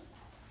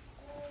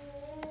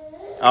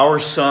 Our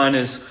sun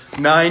is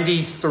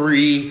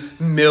 93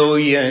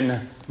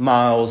 million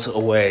miles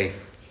away.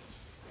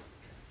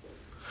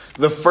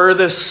 The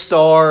furthest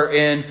star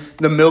in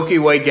the Milky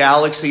Way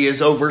galaxy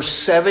is over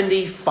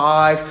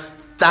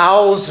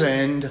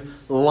 75,000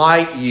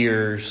 light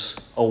years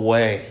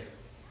away.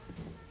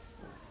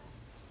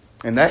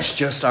 And that's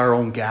just our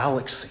own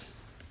galaxy.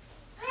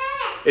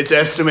 It's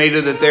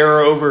estimated that there are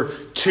over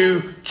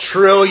 2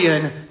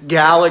 trillion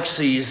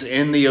galaxies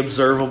in the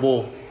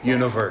observable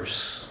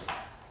universe.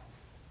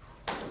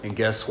 And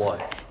guess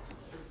what?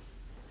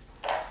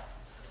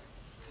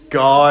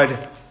 God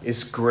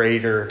is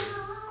greater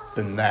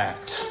than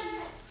that.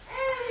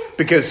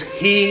 Because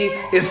He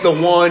is the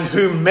one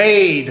who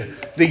made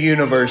the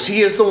universe. He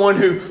is the one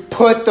who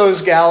put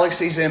those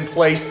galaxies in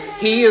place.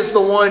 He is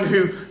the one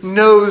who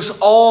knows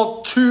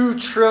all 2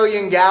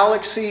 trillion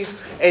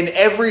galaxies and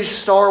every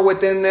star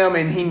within them,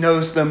 and He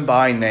knows them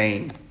by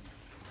name.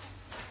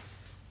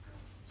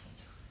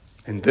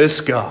 And this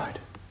God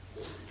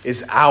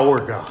is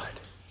our God.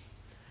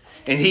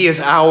 And He is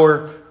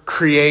our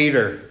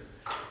Creator.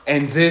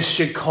 And this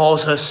should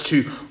cause us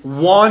to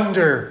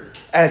wonder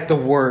at the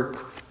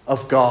work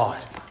of God.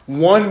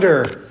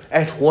 Wonder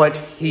at what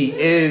He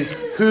is,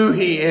 who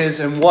He is,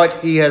 and what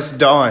He has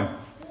done.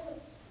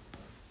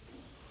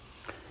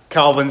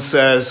 Calvin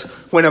says,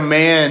 when a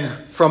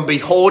man from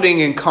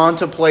beholding and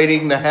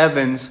contemplating the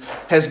heavens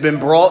has been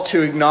brought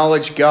to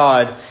acknowledge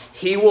God,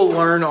 he will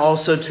learn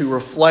also to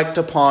reflect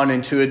upon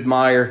and to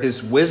admire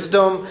His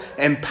wisdom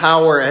and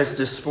power as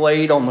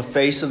displayed on the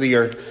face of the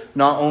earth,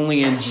 not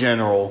only in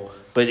general,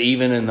 but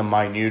even in the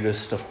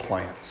minutest of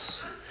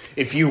plants.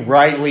 If you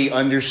rightly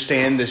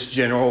understand this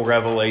general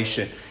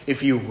revelation,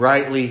 if you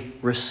rightly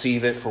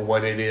receive it for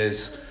what it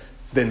is,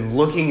 then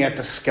looking at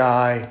the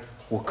sky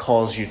will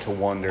cause you to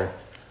wonder.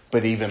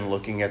 But even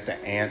looking at the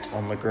ant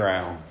on the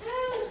ground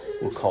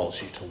will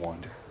cause you to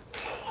wonder.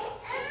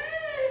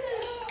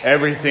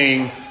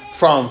 Everything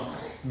from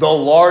the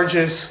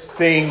largest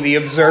thing, the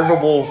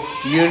observable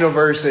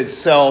universe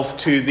itself,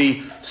 to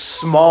the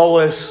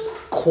smallest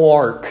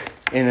quark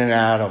in an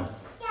atom,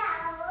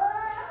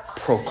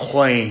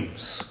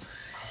 proclaims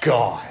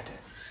God.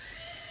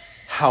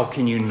 How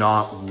can you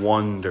not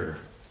wonder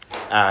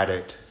at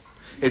it?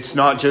 It's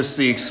not just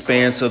the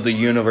expanse of the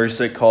universe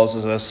that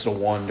causes us to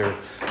wonder,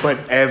 but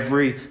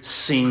every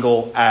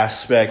single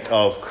aspect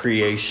of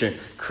creation.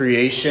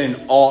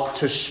 Creation ought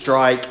to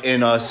strike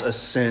in us a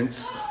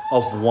sense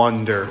of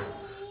wonder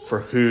for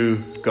who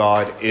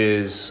God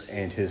is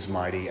and His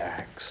mighty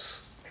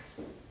acts.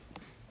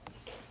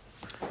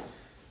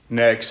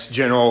 Next,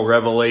 general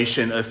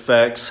revelation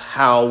affects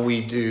how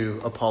we do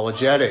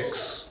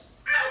apologetics.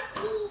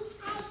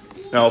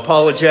 Now,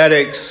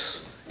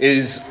 apologetics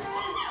is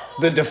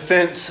the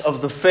defense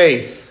of the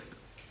faith.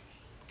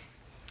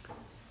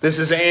 This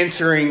is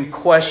answering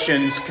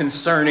questions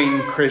concerning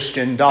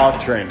Christian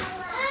doctrine.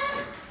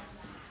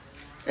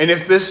 And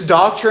if this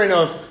doctrine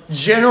of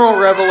general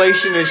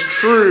revelation is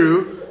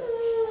true,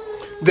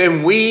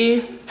 then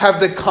we have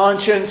the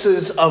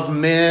consciences of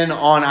men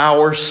on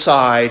our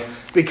side,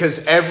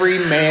 because every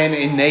man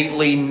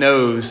innately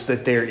knows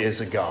that there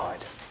is a God.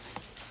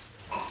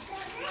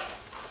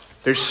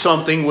 There's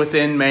something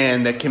within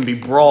man that can be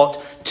brought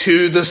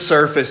to the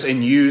surface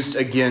and used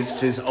against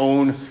his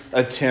own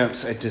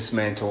attempts at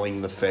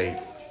dismantling the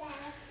faith.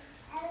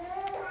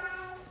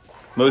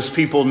 Most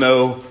people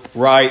know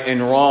right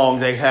and wrong.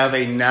 They have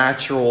a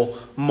natural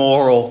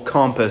moral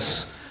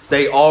compass.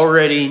 They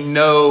already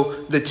know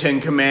the 10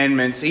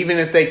 Commandments, even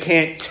if they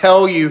can't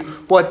tell you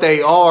what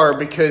they are,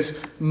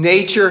 because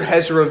nature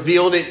has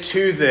revealed it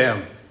to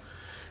them.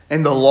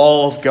 And the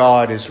law of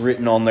God is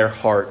written on their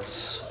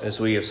hearts, as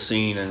we have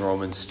seen in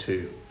Romans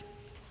 2.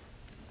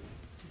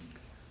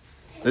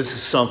 This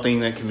is something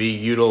that can be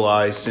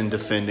utilized in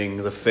defending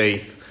the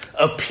faith.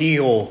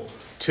 Appeal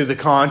to the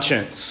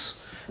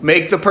conscience.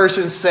 Make the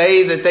person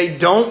say that they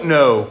don't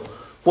know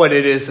what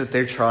it is that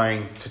they're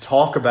trying to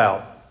talk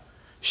about.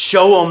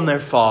 Show them their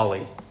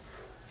folly.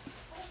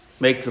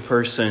 Make the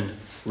person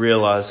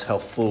realize how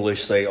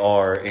foolish they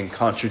are in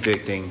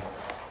contradicting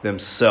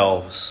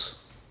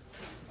themselves.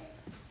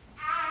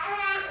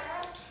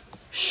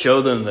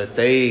 Show them that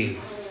they,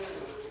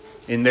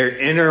 in their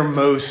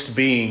innermost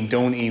being,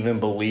 don't even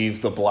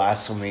believe the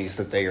blasphemies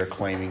that they are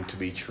claiming to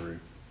be true.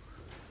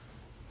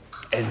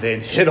 And then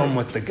hit them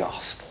with the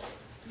gospel.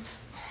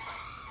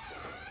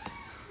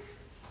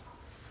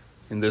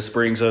 And this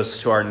brings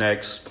us to our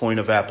next point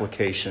of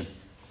application.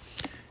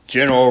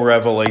 General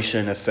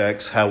revelation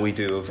affects how we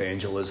do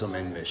evangelism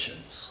and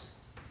missions.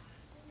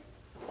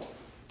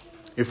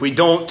 If we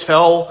don't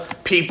tell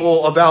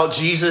people about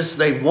Jesus,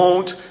 they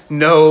won't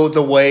know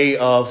the way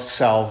of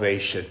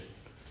salvation.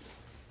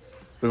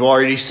 We've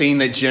already seen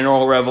that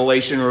general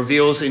revelation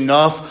reveals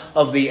enough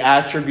of the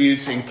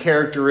attributes and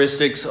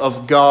characteristics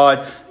of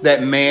God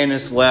that man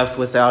is left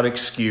without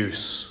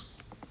excuse.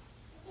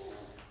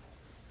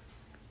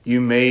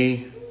 You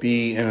may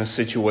be in a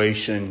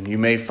situation, you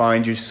may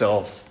find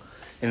yourself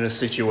in a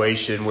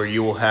situation where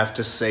you will have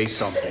to say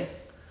something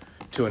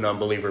to an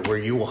unbeliever, where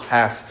you will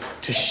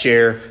have to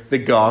share the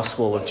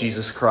gospel of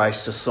Jesus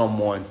Christ to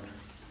someone.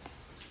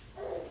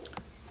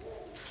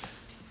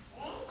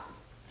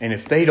 And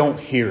if they don't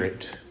hear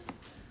it,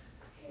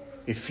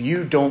 if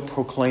you don't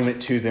proclaim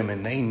it to them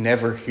and they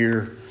never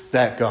hear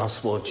that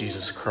gospel of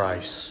Jesus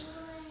Christ,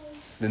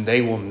 then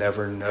they will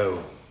never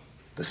know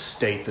the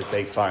state that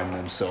they find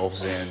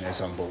themselves in as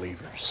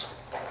unbelievers.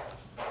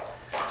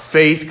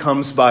 Faith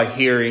comes by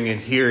hearing,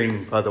 and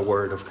hearing by the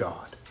word of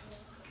God.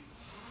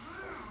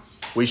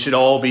 We should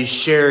all be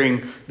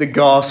sharing the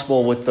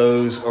gospel with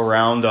those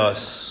around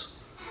us.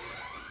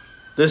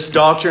 This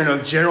doctrine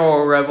of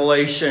general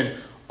revelation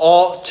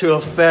ought to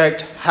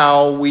affect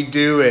how we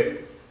do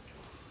it,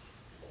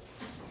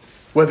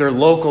 whether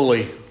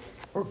locally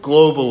or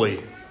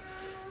globally.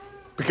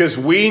 Because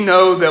we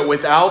know that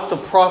without the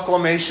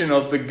proclamation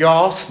of the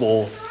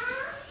gospel,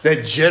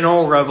 that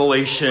general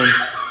revelation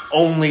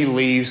only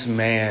leaves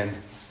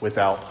man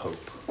without hope.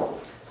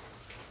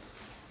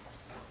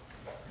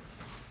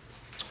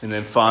 And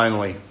then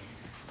finally,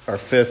 our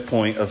fifth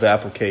point of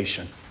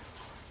application.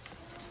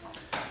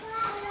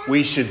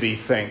 We should be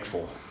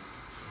thankful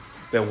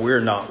that we're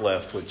not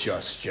left with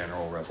just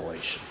general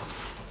revelation.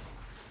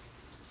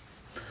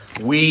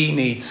 We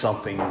need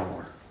something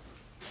more.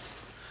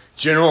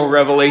 General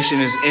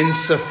revelation is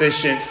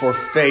insufficient for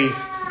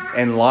faith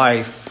and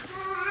life.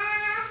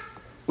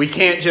 We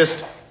can't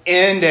just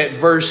end at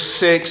verse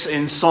 6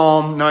 in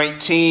Psalm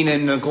 19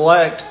 and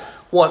neglect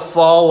what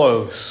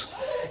follows.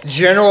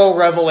 General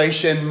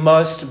revelation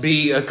must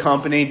be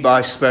accompanied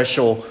by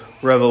special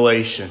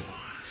revelation.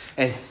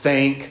 And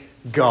thank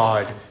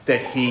God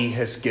that He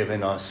has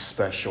given us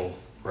special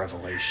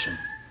revelation.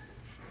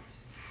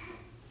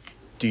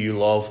 Do you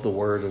love the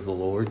word of the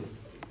Lord?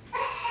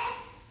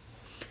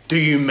 Do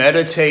you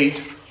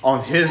meditate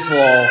on His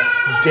law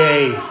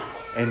day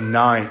and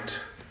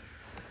night?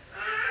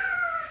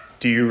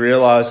 Do you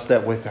realize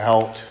that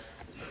without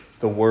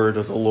the word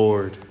of the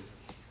Lord,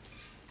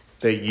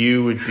 that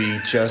you would be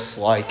just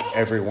like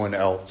everyone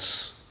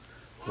else,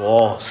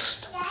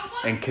 lost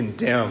and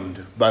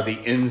condemned by the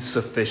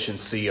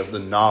insufficiency of the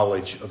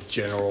knowledge of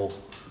general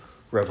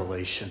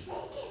revelation?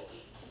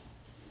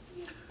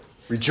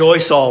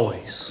 Rejoice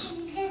always.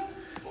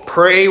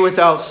 Pray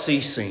without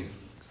ceasing.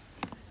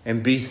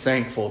 And be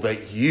thankful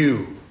that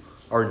you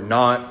are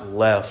not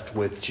left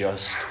with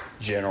just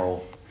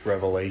general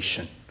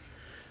revelation,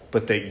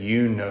 but that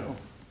you know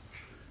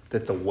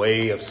that the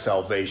way of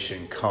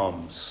salvation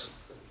comes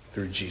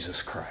through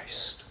Jesus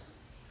Christ.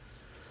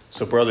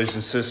 So brothers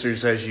and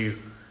sisters, as you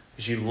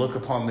look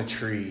upon the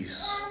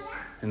trees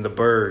and the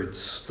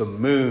birds, the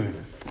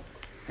moon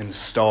and the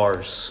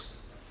stars,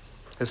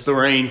 as the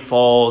rain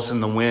falls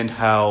and the wind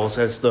howls,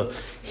 as the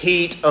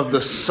heat of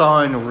the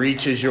sun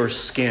reaches your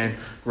skin,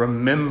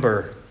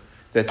 remember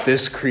that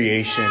this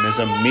creation is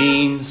a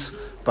means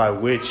by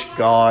which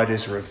God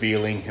is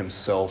revealing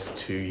Himself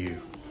to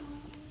you.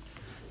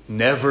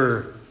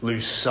 Never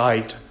lose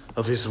sight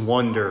of His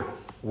wonder,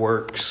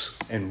 works,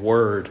 and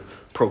word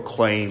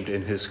proclaimed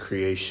in His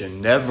creation.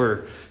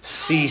 Never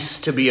cease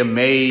to be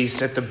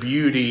amazed at the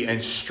beauty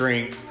and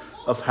strength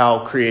of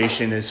how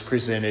creation is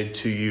presented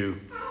to you.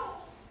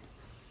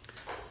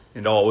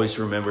 And always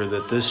remember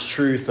that this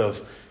truth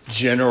of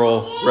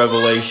general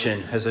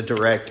revelation has a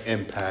direct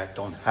impact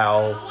on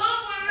how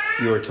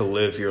you are to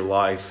live your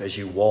life as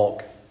you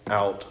walk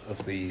out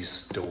of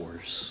these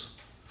doors.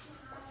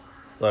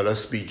 Let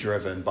us be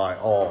driven by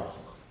all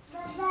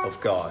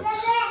of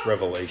God's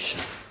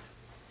revelation.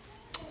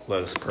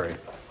 Let us pray.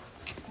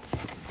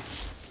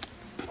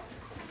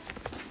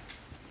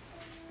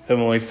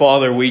 Heavenly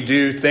Father, we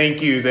do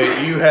thank you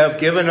that you have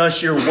given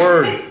us your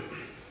word,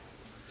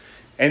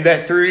 and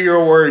that through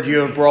your word you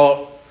have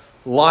brought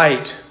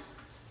light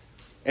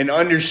and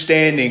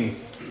understanding,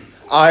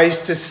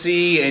 eyes to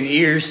see and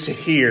ears to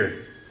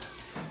hear,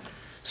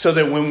 so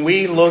that when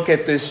we look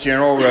at this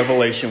general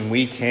revelation,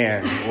 we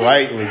can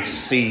rightly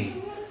see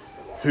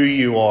who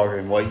you are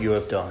and what you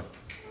have done.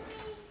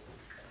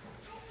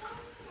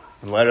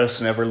 And let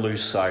us never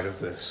lose sight of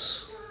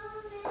this.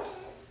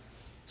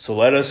 So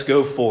let us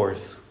go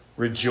forth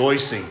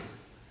rejoicing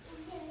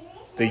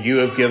that you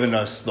have given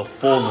us the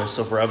fullness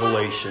of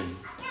revelation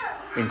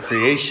in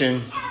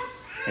creation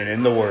and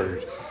in the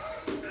Word.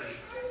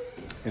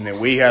 And that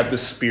we have the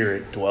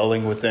Spirit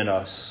dwelling within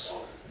us,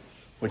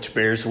 which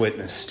bears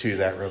witness to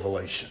that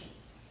revelation.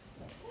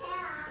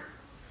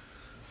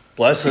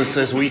 Bless us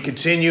as we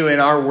continue in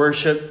our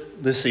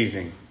worship this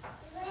evening.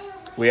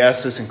 We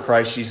ask this in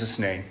Christ Jesus'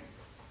 name.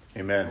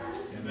 Amen.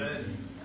 Amen.